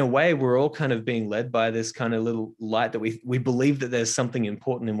in a way, we're all kind of being led by this kind of little light that we believe that there's something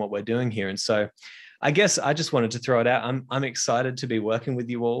important in what we're doing here. And so I guess I just wanted to throw it out. I'm excited to be working with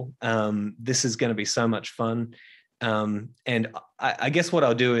you all. This is going to be so much fun. And I guess what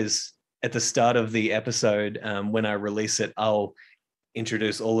I'll do is at the start of the episode, when I release it, I'll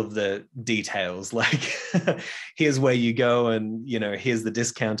introduce all of the details, like here's where you go and, you know, here's the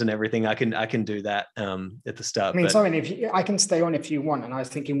discount and everything. I can do that at the start. I mean, Simon, I can stay on if you want. And I was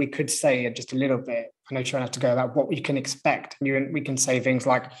thinking we could say just a little bit, I know Sharon has to go, about what we can expect. And we can say things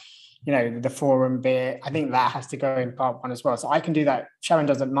like, you know, the forum bit. I think that has to go in part one as well. So I can do that. Sharon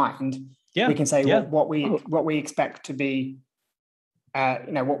doesn't mind. Yeah. We can say what we expect to be,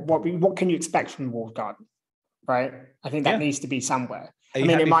 you know, what can you expect from the walled garden, right? I think that needs to be somewhere. Are you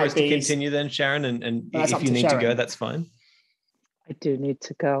happy for us to continue then, Sharon? And if you need to go, that's fine. I do need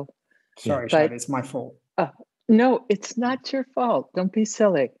to go. Sorry, Sharon, it's my fault. No, it's not your fault. Don't be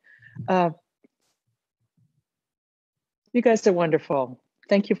silly. You guys are wonderful.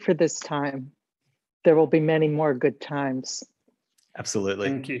 Thank you for this time. There will be many more good times. Absolutely.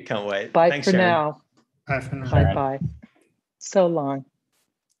 Thank you. Can't wait. Bye. Thanks, for Sharon. now. Bye for now. Bye. So long.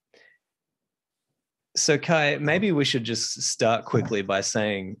 So Kai, maybe we should just start quickly by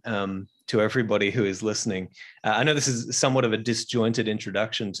saying to everybody who is listening, I know this is somewhat of a disjointed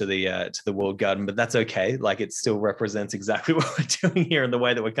introduction to the walled garden, but that's okay. Like, it still represents exactly what we're doing here and the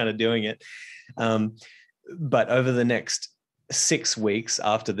way that we're kind of doing it. But over the next 6 weeks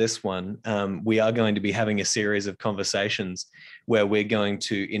after this one, we are going to be having a series of conversations where we're going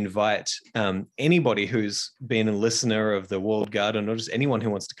to invite anybody who's been a listener of the walled garden, or just anyone who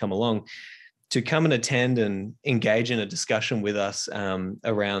wants to come along, to come and attend and engage in a discussion with us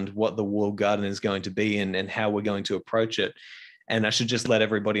around what the walled garden is going to be and how we're going to approach it. And I should just let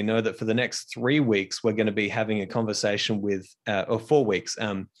everybody know that for the next 3 weeks, we're going to be having a conversation with, or 4 weeks,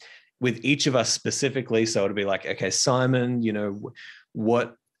 with each of us specifically. So it'll be like, okay, Simon, you know,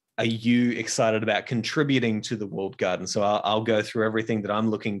 what are you excited about contributing to the walled garden? So I'll go through everything that I'm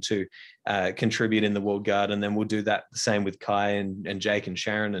looking to contribute in the walled garden. And then we'll do that the same with Kai and Jake and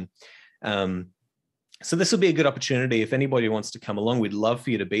Sharon. And so this will be a good opportunity. If anybody wants to come along, we'd love for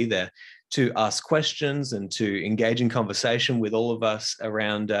you to be there to ask questions and to engage in conversation with all of us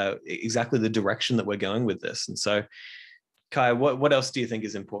around exactly the direction that we're going with this. And so, Kai, what else do you think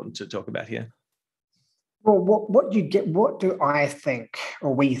is important to talk about here? Well, what do I think,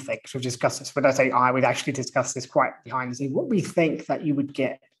 or we think, so we've discussed this, but I say we'd actually discuss this quite behind the scenes, what we think that you would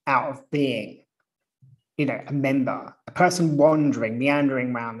get out of being, you know, a member, a person wandering,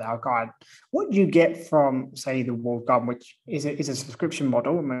 meandering around our garden. What do you get from, say, the walled garden, which is a subscription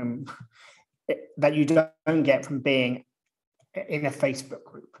model, that you don't get from being in a Facebook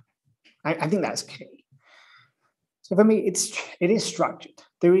group? I think that's key. So for me, it is structured.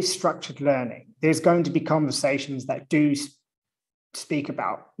 There is structured learning. There's going to be conversations that do speak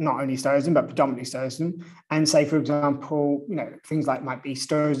about not only Stoicism, but predominantly Stoicism. And say, for example, you know, things like might be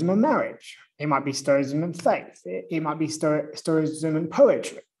Stoicism and marriage. It might be Stoicism and faith. It might be Stoicism and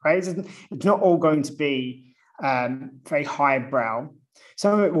poetry, right? It's not all going to be very highbrow.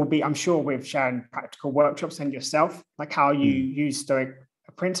 Some of it will be, I'm sure, with Sharon, practical workshops and yourself, like how you use Stoic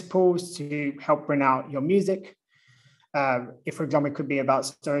principles to help bring out your music. If, for example, it could be about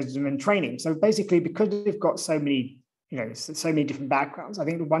Stoicism and training. So basically, because we've got so many, you know, so many different backgrounds, I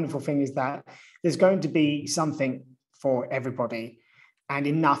think the wonderful thing is that there's going to be something for everybody and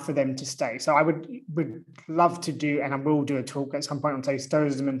enough for them to stay. So I would love to do, and I will do a talk at some point on, say,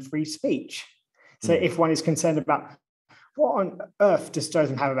 Stoicism and free speech. So if one is concerned about what on earth does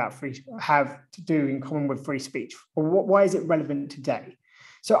Stoicism have to do in common with free speech, or why is it relevant today?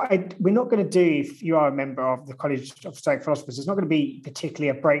 So we're not going to do, if you are a member of the College of Stoic Philosophers, it's not going to be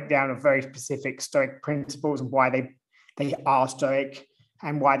particularly a breakdown of very specific Stoic principles and why they are Stoic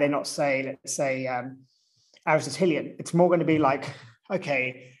and why they're not, let's say, Aristotelian. It's more going to be like,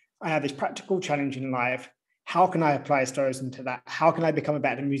 okay, I have this practical challenge in life. How can I apply Stoicism to that? How can I become a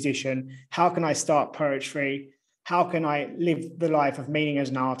better musician? How can I start poetry? How can I live the life of meaning as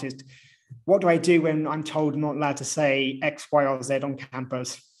an artist? What do I do when I'm told I'm not allowed to say X, Y, or Z on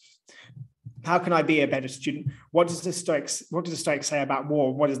campus? How can I be a better student? What does the Stoics say about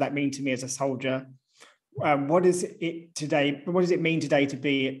war? What does that mean to me as a soldier? What does it mean today to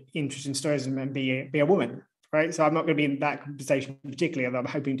be interested in Stoicism and be a woman? Right. So I'm not going to be in that conversation particularly, although I'm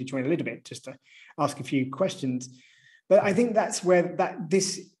hoping to join a little bit just to ask a few questions. But I think that's where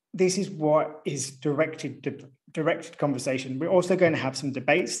this is what is directed conversation. We're also going to have some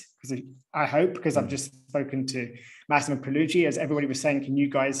debates, because I hope, because I've just spoken to Massimo Palucci, as everybody was saying, can you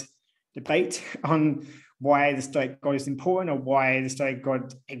guys debate on why the Stoic God is important, or why the Stoic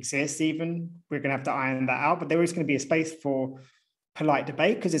God exists even? We're going to have to iron that out, but there is going to be a space for polite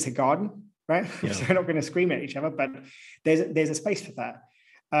debate, because it's a garden, right? Yeah. So we're not going to scream at each other, but there's a space for that.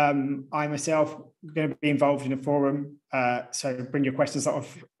 I myself am going to be involved in a forum, so bring your questions,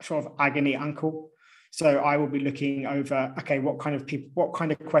 sort of agony uncle. So I will be looking over, okay, what kind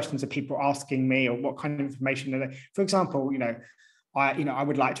of questions are people asking me, or what kind of information are they? For example, I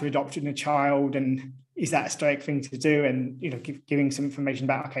would like to adopt a child, and is that a Stoic thing to do? And giving some information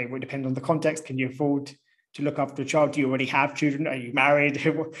about, okay, well, it depends on the context. Can you afford to look after a child? Do you already have children? Are you married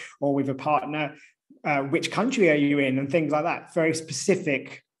or with a partner? Which country are you in? And things like that. Very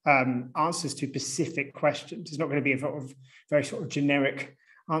specific answers to specific questions. It's not going to be a very generic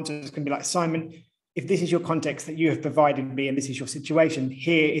answer. It's going to be like, Simon, if this is your context that you have provided me and this is your situation,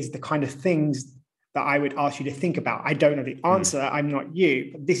 here is the kind of things that I would ask you to think about. I don't know the answer. I'm not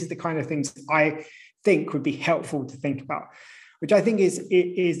you, but this is the kind of things I think would be helpful to think about, which I think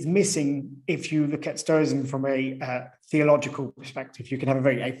is missing if you look at Stoicism from a theological perspective. You can have a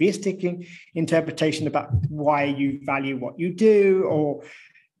very atheistic interpretation about why you value what you do, or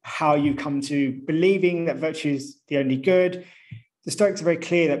how you come to believing that virtue is the only good. The Stoics are very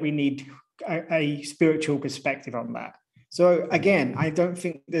clear that we need a spiritual perspective on that. So again, I don't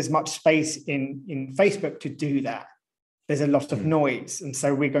think there's much space in Facebook to do that. There's a lot of noise. And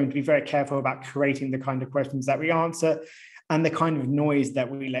so we're going to be very careful about creating the kind of questions that we answer and the kind of noise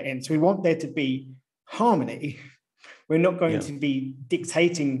that we let in. So we want there to be harmony. We're not going to be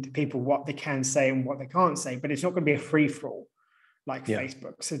dictating to people what they can say and what they can't say, but it's not going to be a free-for-all like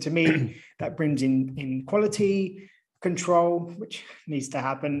Facebook. So to me, that brings in quality control, which needs to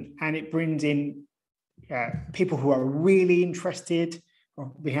happen, and it brings in people who are really interested,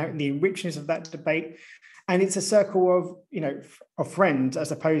 or we have the richness of that debate, and it's a circle of friends,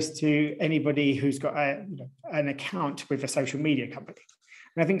 as opposed to anybody who's got an account with a social media company.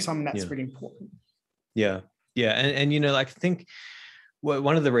 And I think that's really important. And I think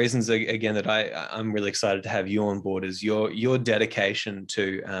one of the reasons again that I'm really excited to have you on board is your dedication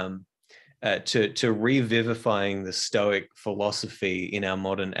to revivifying the Stoic philosophy in our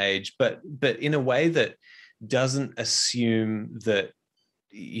modern age, but in a way that doesn't assume that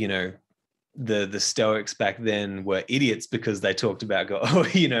the Stoics back then were idiots because they talked about God,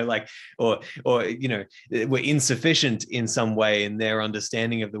 or were insufficient in some way in their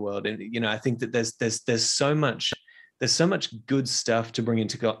understanding of the world. And I think that there's so much good stuff to bring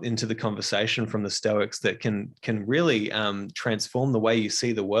into the conversation from the Stoics that can really transform the way you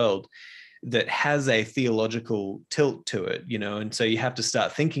see the world, that has a theological tilt to it, and so you have to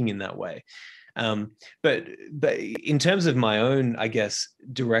start thinking in that way. But in terms of my own, I guess,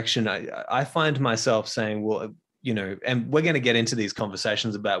 direction, I find myself saying, well, and we're going to get into these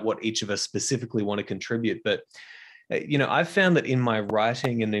conversations about what each of us specifically want to contribute. But, I've found that in my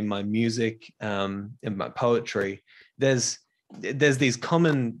writing and in my music, in my poetry, there's these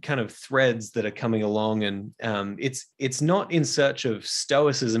common kind of threads that are coming along, and it's not in search of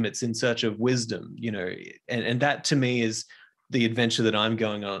stoicism, it's in search of wisdom, and that to me is the adventure that I'm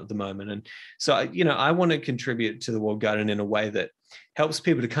going on at the moment. And so, I want to contribute to the Walled Garden in a way that helps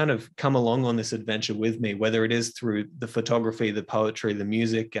people to kind of come along on this adventure with me, whether it is through the photography, the poetry, the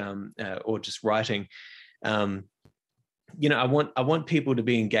music, or just writing. I want people to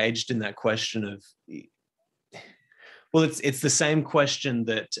be engaged in that question of, well, it's the same question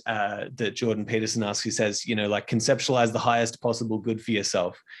that Jordan Peterson asks. He says, conceptualize the highest possible good for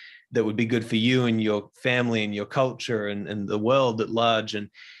yourself that would be good for you and your family and your culture and the world at large. And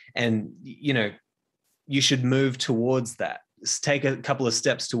you should move towards that, take a couple of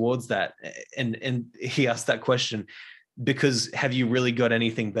steps towards that. And he asked that question, because have you really got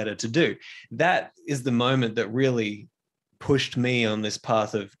anything better to do? That is the moment that really pushed me on this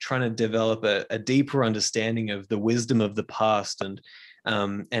path of trying to develop a deeper understanding of the wisdom of the past, and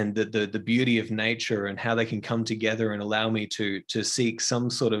the beauty of nature, and how they can come together and allow me to seek some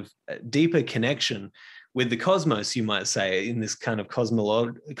sort of deeper connection with the cosmos, you might say, in this kind of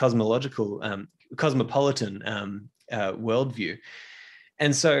cosmological, cosmopolitan worldview.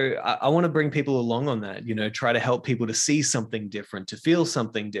 And so I want to bring people along on that, try to help people to see something different, to feel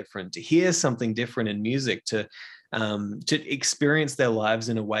something different, to hear something different in music, to experience their lives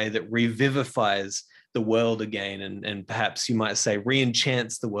in a way that revivifies the world again, and perhaps you might say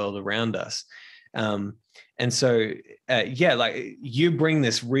re-enchants the world around us. And so, like you bring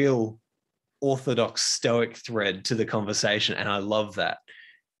this real orthodox Stoic thread to the conversation, and I love that.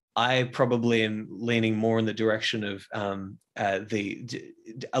 I probably am leaning more in the direction of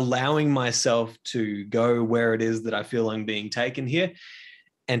allowing myself to go where it is that I feel I'm being taken here,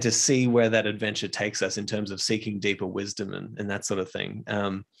 and to see where that adventure takes us in terms of seeking deeper wisdom and that sort of thing.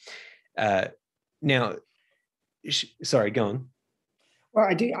 Now, sorry, go on. Well,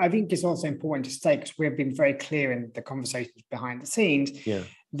 I think it's also important to say, because we've been very clear in the conversations behind the scenes,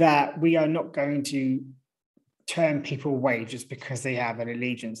 that we are not going to turn people away just because they have an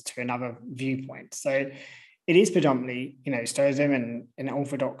allegiance to another viewpoint. So it is predominantly, Stoicism and an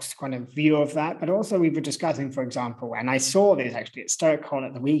orthodox kind of view of that. But also we were discussing, for example, and I saw this actually at StoicCon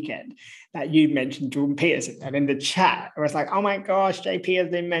at the weekend, that you mentioned Jordan Peterson. And in the chat, I was like, oh my gosh, JP has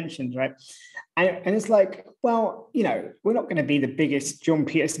been mentioned, right? And it's like, well, we're not going to be the biggest Jordan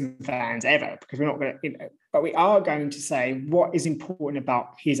Peterson fans ever, because we're not going to, but we are going to say what is important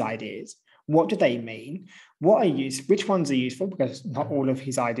about his ideas. What do they mean? Which ones are useful? Because not all of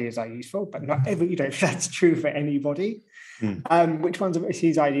his ideas are useful, but not every, that's true for anybody. Which ones of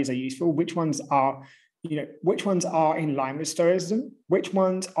his ideas are useful? Which ones are in line with Stoicism? Which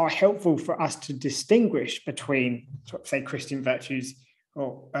ones are helpful for us to distinguish between, say, Christian virtues,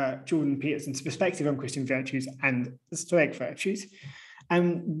 or Jordan Peterson's perspective on Christian virtues and the Stoic virtues?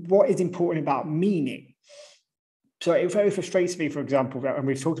 And what is important about meaning? So it very frustrates me, for example, and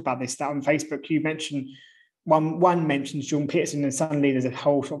we've talked about this, that on Facebook, you mentioned, one mentions Jordan Peterson, and suddenly there's a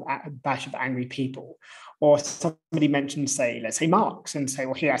whole sort of batch of angry people. Or somebody mentions, let's say Marx, and say,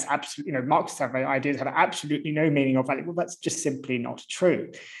 well, he has absolutely, Marx's ideas have absolutely no meaning or value. Well, that's just simply not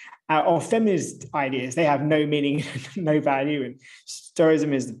true. Or feminist ideas, they have no meaning, no value, and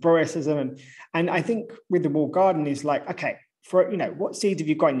Stoicism is the Borisism. And I think with the walled garden is like, okay, what seeds have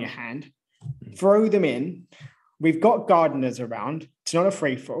you got in your hand? Throw them in. We've got gardeners around. It's not a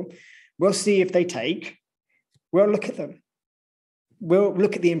free-for-all. We'll see if they take. We'll look at them. We'll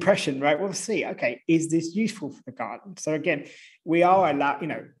look at the impression, right? We'll see, okay, is this useful for the garden? So again, we are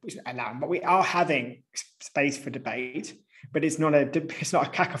but we are having space for debate, but it's not a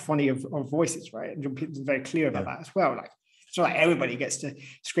cacophony of voices, right? And John Peterson's very clear about that as well. Like, it's not like everybody gets to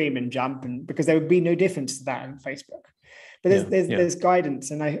scream and jump, and because there would be no difference to that on Facebook. But there's guidance,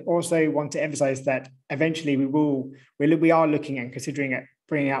 and I also want to emphasize that eventually we are looking and considering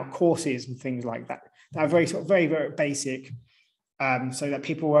bringing out courses and things like that are very very basic, so that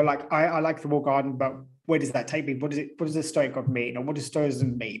people are like, I like the walled garden, but where does that take me? What does the Stoic God mean, or what does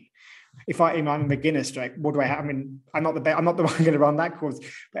Stoicism mean? If I'm a beginner Stoic, what do I have? I mean, I'm not the one going to run that course,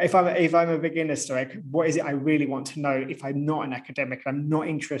 but if I'm a beginner Stoic, what is it I really want to know if I'm not an academic, I'm not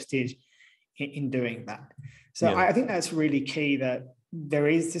interested in doing that? So I think that's really key, that there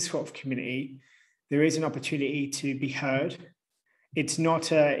is this sort of community, there is an opportunity to be heard. It's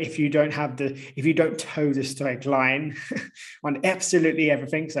not if you don't toe the Stoic line on absolutely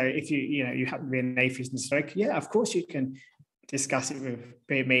everything. So if you happen to be an atheist and Stoic, of course you can discuss it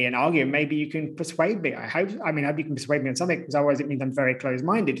with me and argue. Maybe you can persuade me. I hope you can persuade me on something, because otherwise it means I'm very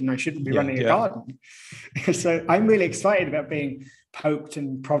closed-minded and I shouldn't be running a garden. So I'm really excited about being poked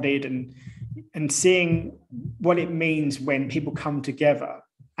and prodded and seeing what it means when people come together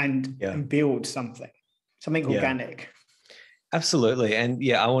and build something organic. Absolutely. And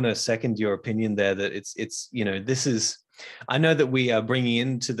I want to second your opinion there, that it's this is, I know that we are bringing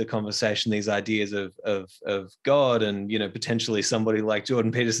into the conversation these ideas of God, and potentially somebody like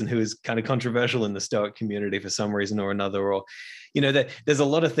Jordan Peterson, who is kind of controversial in the Stoic community for some reason or another, or that there's a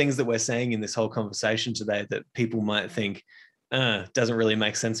lot of things that we're saying in this whole conversation today that people might think doesn't really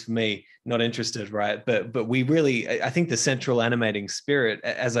make sense for me, not interested, right? But we really, I think the central animating spirit,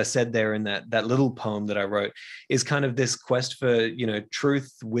 as I said there in that little poem that I wrote, is kind of this quest for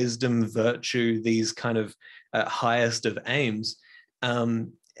truth, wisdom, virtue, these kind of highest of aims.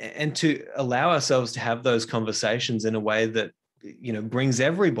 and to allow ourselves to have those conversations in a way that, you know, brings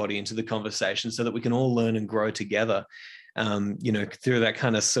everybody into the conversation so that we can all learn and grow together, you know, through that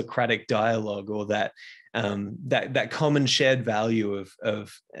kind of Socratic dialogue, or that that common shared value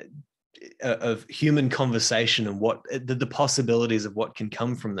of human conversation, and what the possibilities of what can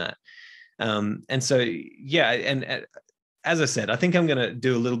come from that. And so, yeah, and as I said, I think I'm going to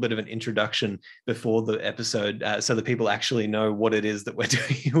do a little bit of an introduction before the episode, so that people actually know what it is that we're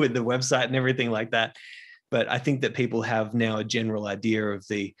doing with the website and everything like that. But I think that people have now a general idea of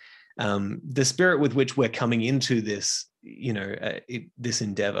the spirit with which we're coming into this, you know, this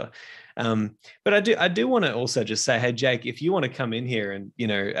endeavor. But I do want to also just say, hey, Jake, if you want to come in here and, you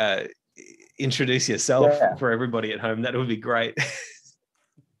know, introduce yourself for everybody at home, that would be great.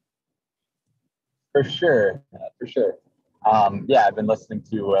 For sure. Yeah, I've been listening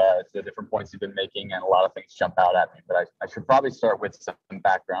to the different points you've been making, and a lot of things jump out at me. But I should probably start with some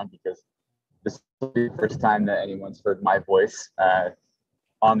background, because this is the first time that anyone's heard my voice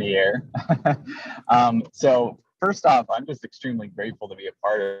on the air. So first off, I'm just extremely grateful to be a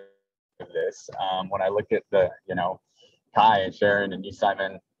part of this. When I look at the, you know, Kai and Sharon and you,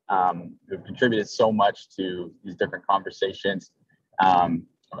 Simon, who've contributed so much to these different conversations, I'm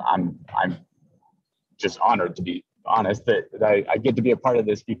just honored, to be honest, that I get to be a part of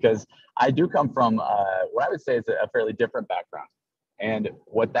this, because I do come from what I would say is a fairly different background. And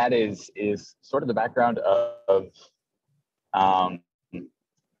what that is sort of the background of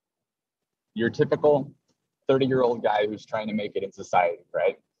your typical 30-year-old guy who's trying to make it in society,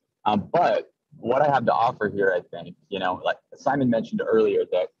 right? But what I have to offer here, I think, you know, like Simon mentioned earlier,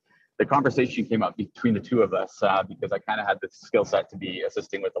 that the conversation came up between the two of us because I kind of had the skill set to be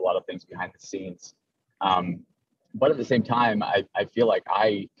assisting with a lot of things behind the scenes. But at the same time, I feel like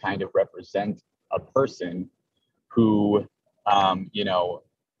I kind of represent a person who, you know,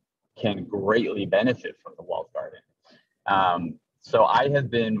 can greatly benefit from the walled garden. So I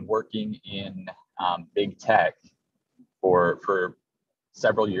have been working in big tech for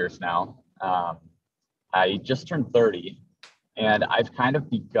several years now. I just turned 30, and I've kind of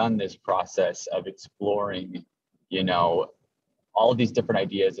begun this process of exploring, you know, all of these different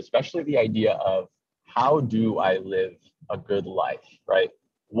ideas, especially the idea of how do I live a good life, right?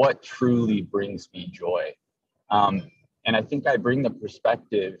 What truly brings me joy? And I think I bring the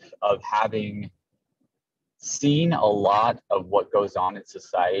perspective of having seen a lot of what goes on in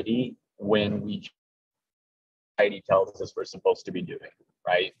society when society tells us we're supposed to be doing,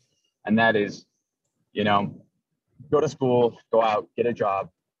 right? And that is, you know, go to school, go out, get a job,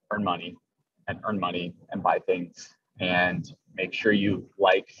 earn money and buy things, and make sure you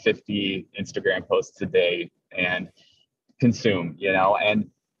like 50 Instagram posts a day and consume, you know. And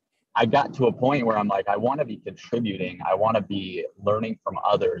I got to a point where I'm like, I want to be contributing. I want to be learning from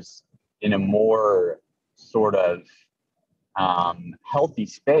others in a more sort of healthy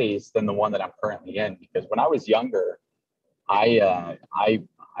space than the one that I'm currently in. Because when I was younger, I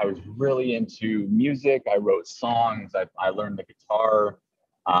was really into music. I wrote songs. I learned the guitar.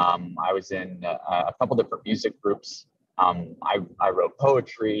 I was in a couple different music groups. I wrote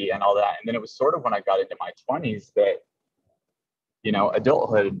poetry and all that. And then it was sort of when I got into my 20s that, you know,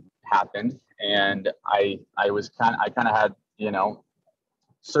 adulthood happened, and I kind of had, you know,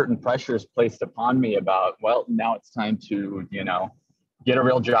 certain pressures placed upon me about, well, now it's time to, you know, get a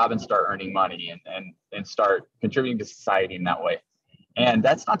real job and start earning money and start contributing to society in that way. And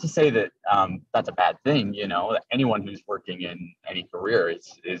that's not to say that that's a bad thing. You know, anyone who's working in any career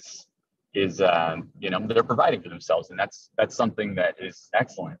is you know, they're providing for themselves, and that's something that is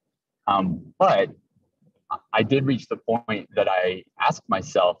excellent. But I did reach the point that I asked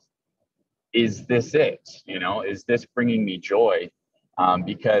myself, is this it? You know, is this bringing me joy?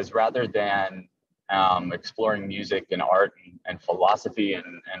 Because rather than exploring music and art and philosophy and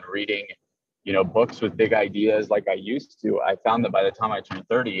reading, you know, books with big ideas like I used to, I found that by the time I turned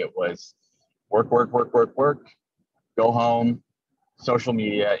 30, it was work, go home, social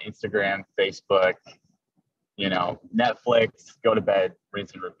media, Instagram, Facebook, you know, Netflix, go to bed,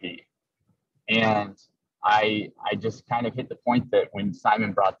 rinse and repeat. And I just kind of hit the point that when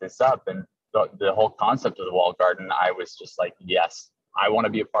Simon brought this up and the whole concept of the walled garden, I was just like, yes, I want to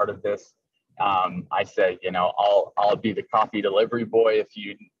be a part of this. I said, you know, I'll be the coffee delivery boy if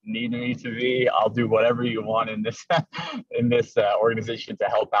you need me to be. I'll do whatever you want in this organization to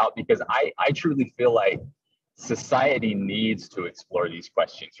help out, because I truly feel like society needs to explore these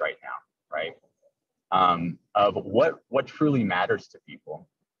questions right now, right? Of what truly matters to people.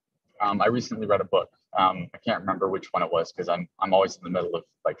 I recently read a book. I can't remember which one it was because I'm always in the middle of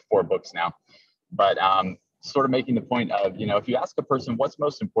like 4 books now. But sort of making the point of, if you ask a person what's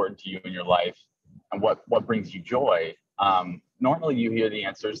most important to you in your life and what brings you joy, normally you hear the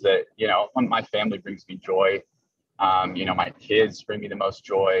answers that, my family brings me joy. My kids bring me the most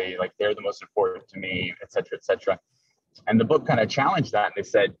joy, like they're the most important to me, et cetera, et cetera. And the book kind of challenged that. And they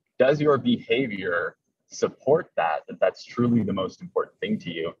said, does your behavior support that's truly the most important thing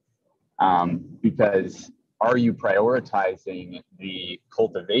to you? Because are you prioritizing the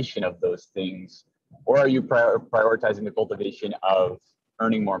cultivation of those things, or are you prioritizing the cultivation of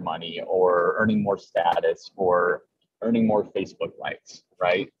earning more money or earning more status or earning more Facebook likes,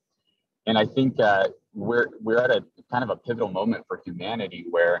 right? And I think we're at a kind of a pivotal moment for humanity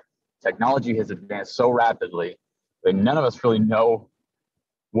where technology has advanced so rapidly that none of us really know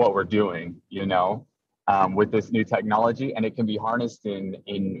what we're doing, with this new technology, and it can be harnessed in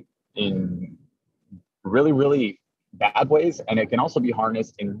really, really bad ways, and it can also be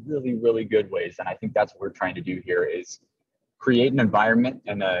harnessed in really, really good ways. And I think that's what we're trying to do here is create an environment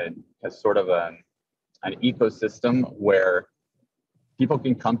and a sort of an ecosystem where people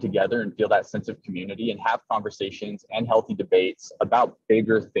can come together and feel that sense of community and have conversations and healthy debates about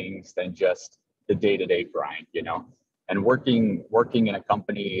bigger things than just the day-to-day grind, and working in a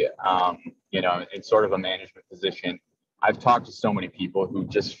company, in sort of a management position. I've talked to so many people who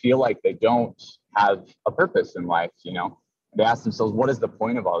just feel like they don't have a purpose in life. They ask themselves, what is the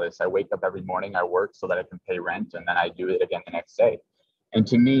point of all this? I wake up every morning, I work so that I can pay rent, and then I do it again the next day. And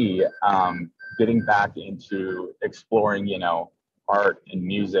to me, getting back into exploring, art and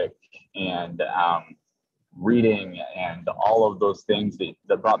music and reading and all of those things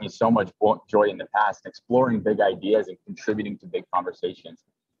that brought me so much joy in the past, exploring big ideas and contributing to big conversations,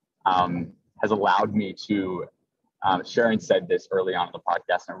 has allowed me to, Sharon said this early on in the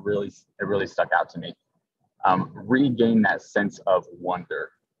podcast, and it really stuck out to me, regain that sense of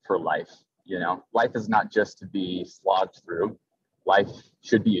wonder for life. Life is not just to be slogged through. Life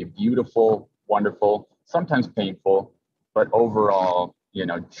should be a beautiful, wonderful, sometimes painful, but overall,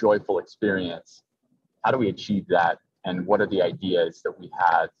 joyful experience. How do we achieve that? And what are the ideas that we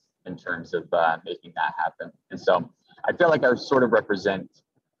have in terms of making that happen? And so I feel like I sort of represent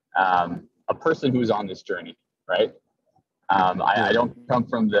a person who's on this journey, right? I don't come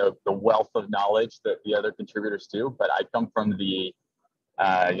from the wealth of knowledge that the other contributors do, but I come from the,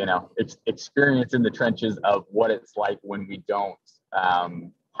 experience in the trenches of what it's like when we don't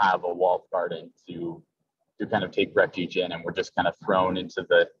have a walled garden to kind of take refuge in, and we're just kind of thrown into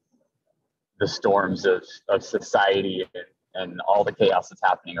the storms of society and all the chaos that's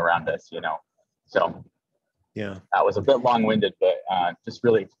happening around us, So yeah, that was a bit long-winded, but just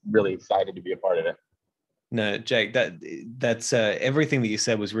really, really excited to be a part of it. No, Jake, that's everything that you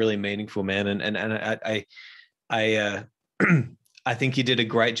said was really meaningful, man. And I think you did a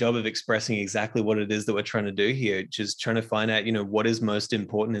great job of expressing exactly what it is that we're trying to do here, just trying to find out, what is most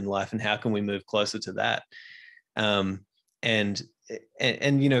important in life and how can we move closer to that. And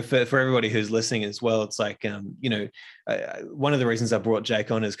for everybody who's listening as well, it's like, one of the reasons I brought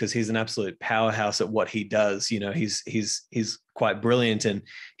Jake on is because he's an absolute powerhouse at what he does. He's quite brilliant, and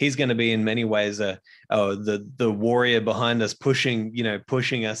he's going to be in many ways the warrior behind us, pushing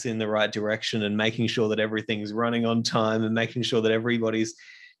us in the right direction and making sure that everything's running on time and making sure that everybody's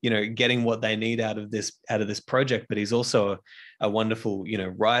getting what they need out of this project. But he's also a wonderful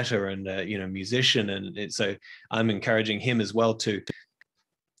writer and musician, and so I'm encouraging him as well to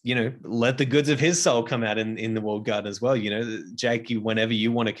let the goods of his soul come out in the walled garden as well. Jake, whenever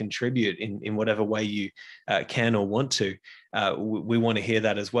you want to contribute in whatever way you can or want to, we want to hear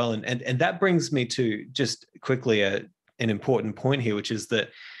that as well. And that brings me to just quickly an important point here, which is that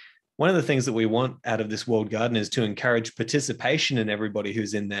one of the things that we want out of this walled garden is to encourage participation in everybody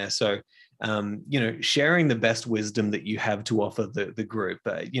who's in there. So, sharing the best wisdom that you have to offer the group,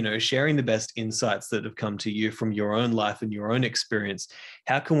 sharing the best insights that have come to you from your own life and your own experience.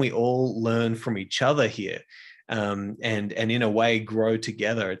 How can we all learn from each other here? And in a way grow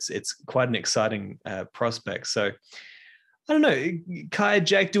together? It's quite an exciting prospect. So I don't know, Kai,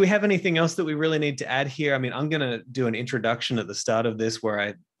 Jake, do we have anything else that we really need to add here? I mean, I'm going to do an introduction at the start of this where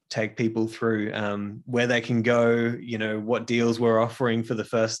I take people through where they can go, what deals we're offering for the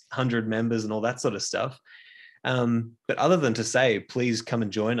first 100 members and all that sort of stuff. But other than to say, please come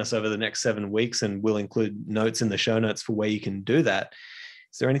and join us over the next 7 weeks, and we'll include notes in the show notes for where you can do that.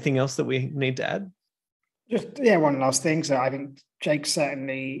 Is there anything else that we need to add? Just, one last thing. So I think Jake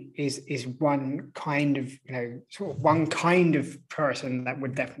certainly is one kind of, one kind of person that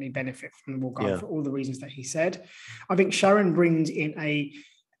would definitely benefit from the walled garden for all the reasons that he said. I think Sharon brings in a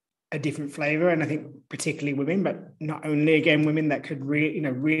different flavor, and I think particularly women, but not only, again, women that could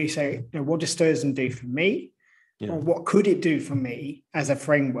really say, what does Stoicism do for me? or what could it do for me as a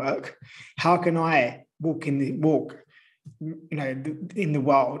framework? How can I walk, in the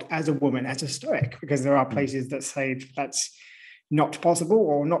world as a woman, as a Stoic? Because there are places that say that's not possible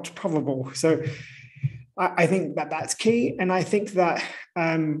or not probable. So I think that's key. And I think that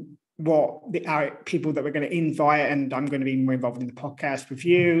our people that we're going to invite, and I'm going to be more involved in the podcast with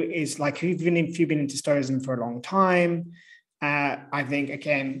you, is like, if you've been into Stoicism for a long time, I think,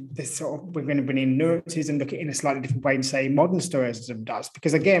 again, we're going to bring in nuances and look at it in a slightly different way and say modern Stoicism does.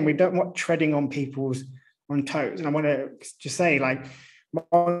 Because, again, we don't want treading on people's toes. And I want to just say, like,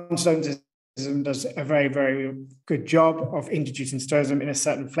 modern Stoicism does a very, very good job of introducing Stoicism in a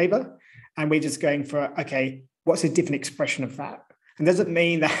certain flavor. And we're just going for, okay, what's a different expression of that? And doesn't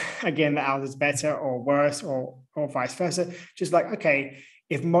mean that, again, that ours is better or worse or vice versa. Just like, okay,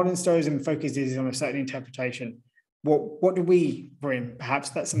 if modern Stoicism focuses on a certain interpretation, what do we bring?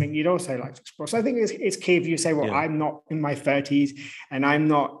 Perhaps that's something you'd also like to explore. So I think it's key if you say, well, I'm not in my 30s and I'm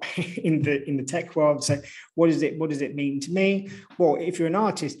not in the tech world. So what does it mean to me? Well, if you're an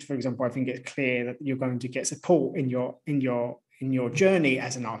artist, for example, I think it's clear that you're going to get support in your journey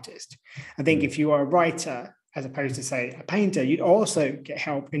as an artist. I think if you are a writer, as opposed to, say, a painter, you'd also get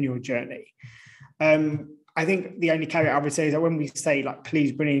help in your journey. I think the only caveat I would say is that when we say, like,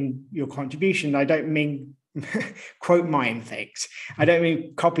 please bring in your contribution, I don't mean quote mine things. I don't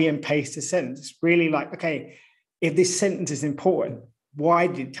mean copy and paste a sentence. It's really like, okay, if this sentence is important, why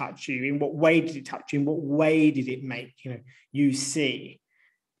did it touch you? In what way did it touch you? In what way did it make you see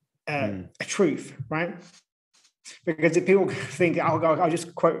a truth, right? Because if people think, I'll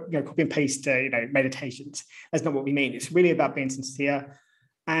just quote, copy and paste, meditations, that's not what we mean. It's really about being sincere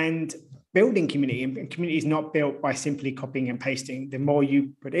and building community. And community is not built by simply copying and pasting. The more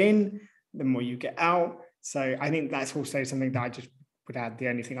you put in, the more you get out. So I think that's also something that I just would add. The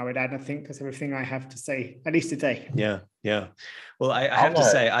only thing I would add, I think that's everything I have to say, at least today. Yeah. Well, I have to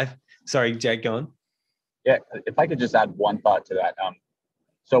say, sorry, Jake, go on. Yeah, if I could just add one thought to that.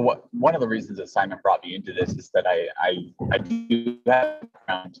 So one of the reasons that Simon brought me into this is that I do have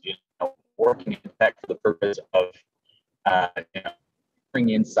background, working in tech for the purpose of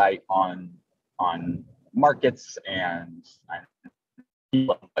bringing insight on markets and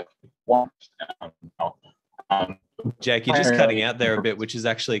people want. Jake, you're just cutting out there a bit, which is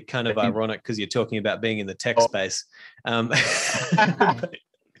actually kind of ironic because you're talking about being in the tech space. But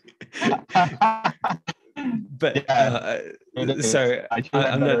so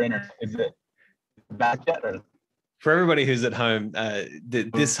is it back yet? Or? For everybody who's at home,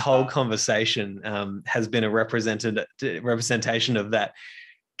 this whole conversation has been a representation of that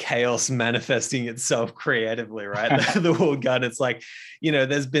chaos manifesting itself creatively, right? The walled garden. It's like,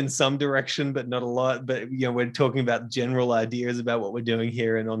 there's been some direction, but not a lot. But we're talking about general ideas about what we're doing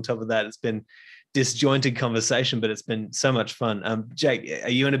here, and on top of that, it's been disjointed conversation, but it's been so much fun. Jake,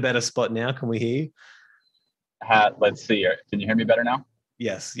 are you in a better spot now? Can we hear you? Let's see. Can you hear me better now?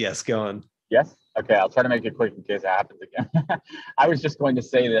 Yes. Go on. Yes. Okay. I'll try to make it quick in case it happens again. I was just going to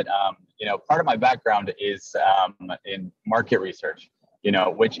say that, part of my background is in market research,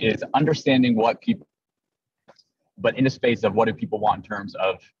 which is understanding what people, but in a space of what do people want in terms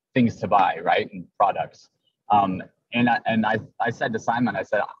of things to buy, right? And products. And I said to Simon, I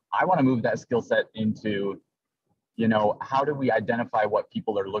said, I want to move that skill set into, how do we identify what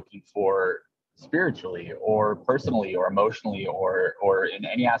people are looking for spiritually or personally or emotionally or in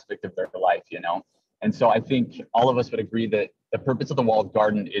any aspect of their life, And so I think all of us would agree that the purpose of the walled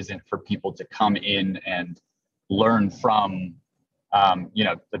garden isn't for people to come in and learn from,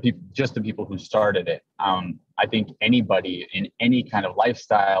 the people who started it. I think anybody in any kind of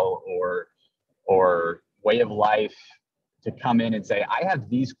lifestyle or way of life to come in and say, I have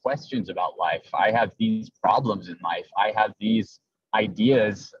these questions about life. I have these problems in life. I have these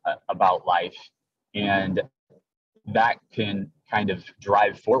ideas about life, and that can kind of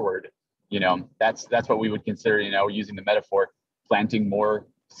drive forward. That's what we would consider, using the metaphor, planting more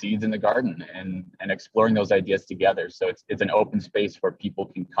seeds in the garden and exploring those ideas together. So it's an open space where people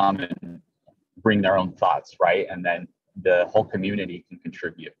can come and bring their own thoughts, right? And then the whole community can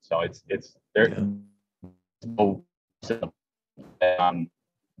contribute. So it's there. Doesn't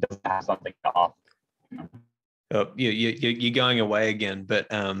have something to offer. Oh, you're going away again, but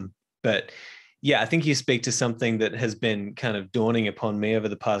yeah, I think you speak to something that has been kind of dawning upon me over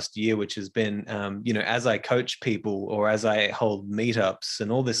the past year, which has been, as I coach people or as I hold meetups and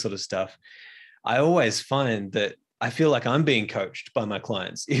all this sort of stuff, I always find that I feel like I'm being coached by my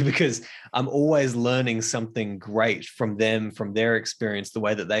clients because I'm always learning something great from them, from their experience, the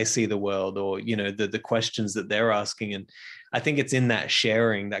way that they see the world, or, you know, the questions that they're asking. And I think it's in that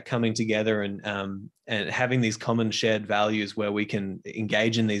sharing, that coming together and having these common shared values where we can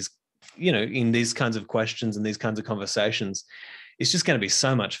engage in these, you know, in these kinds of questions and these kinds of conversations. It's just going to be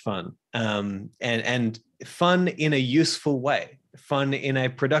so much fun, and fun in a useful way, fun in a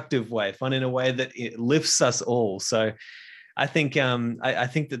productive way, fun in a way that it lifts us all. So I think I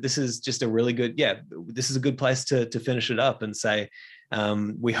think that this is just a really good, this is a good place to finish it up and say,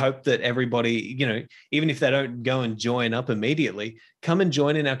 we hope that everybody, you know, even if they don't go and join up immediately, come and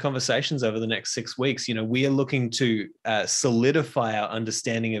join in our conversations over the next 6 weeks. You know, we are looking to solidify our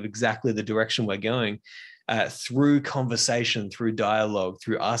understanding of exactly the direction we're going through conversation, through dialogue,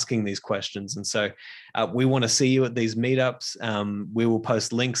 through asking these questions. And so we want to see you at these meetups. We will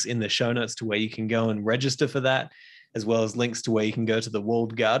post links in the show notes to where you can go and register for that, as well as links to where you can go to the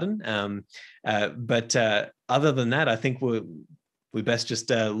walled garden. But other than that, I think we best just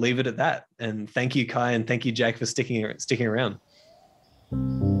leave it at that. And thank you, Kai, and thank you, Jake, for sticking around.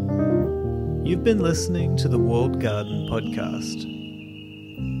 You've been listening to the Walled Garden podcast.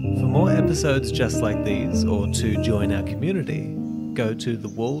 For more episodes just like these, or to join our community, go to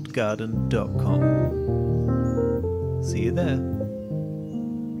thewalledgarden.com. See you there.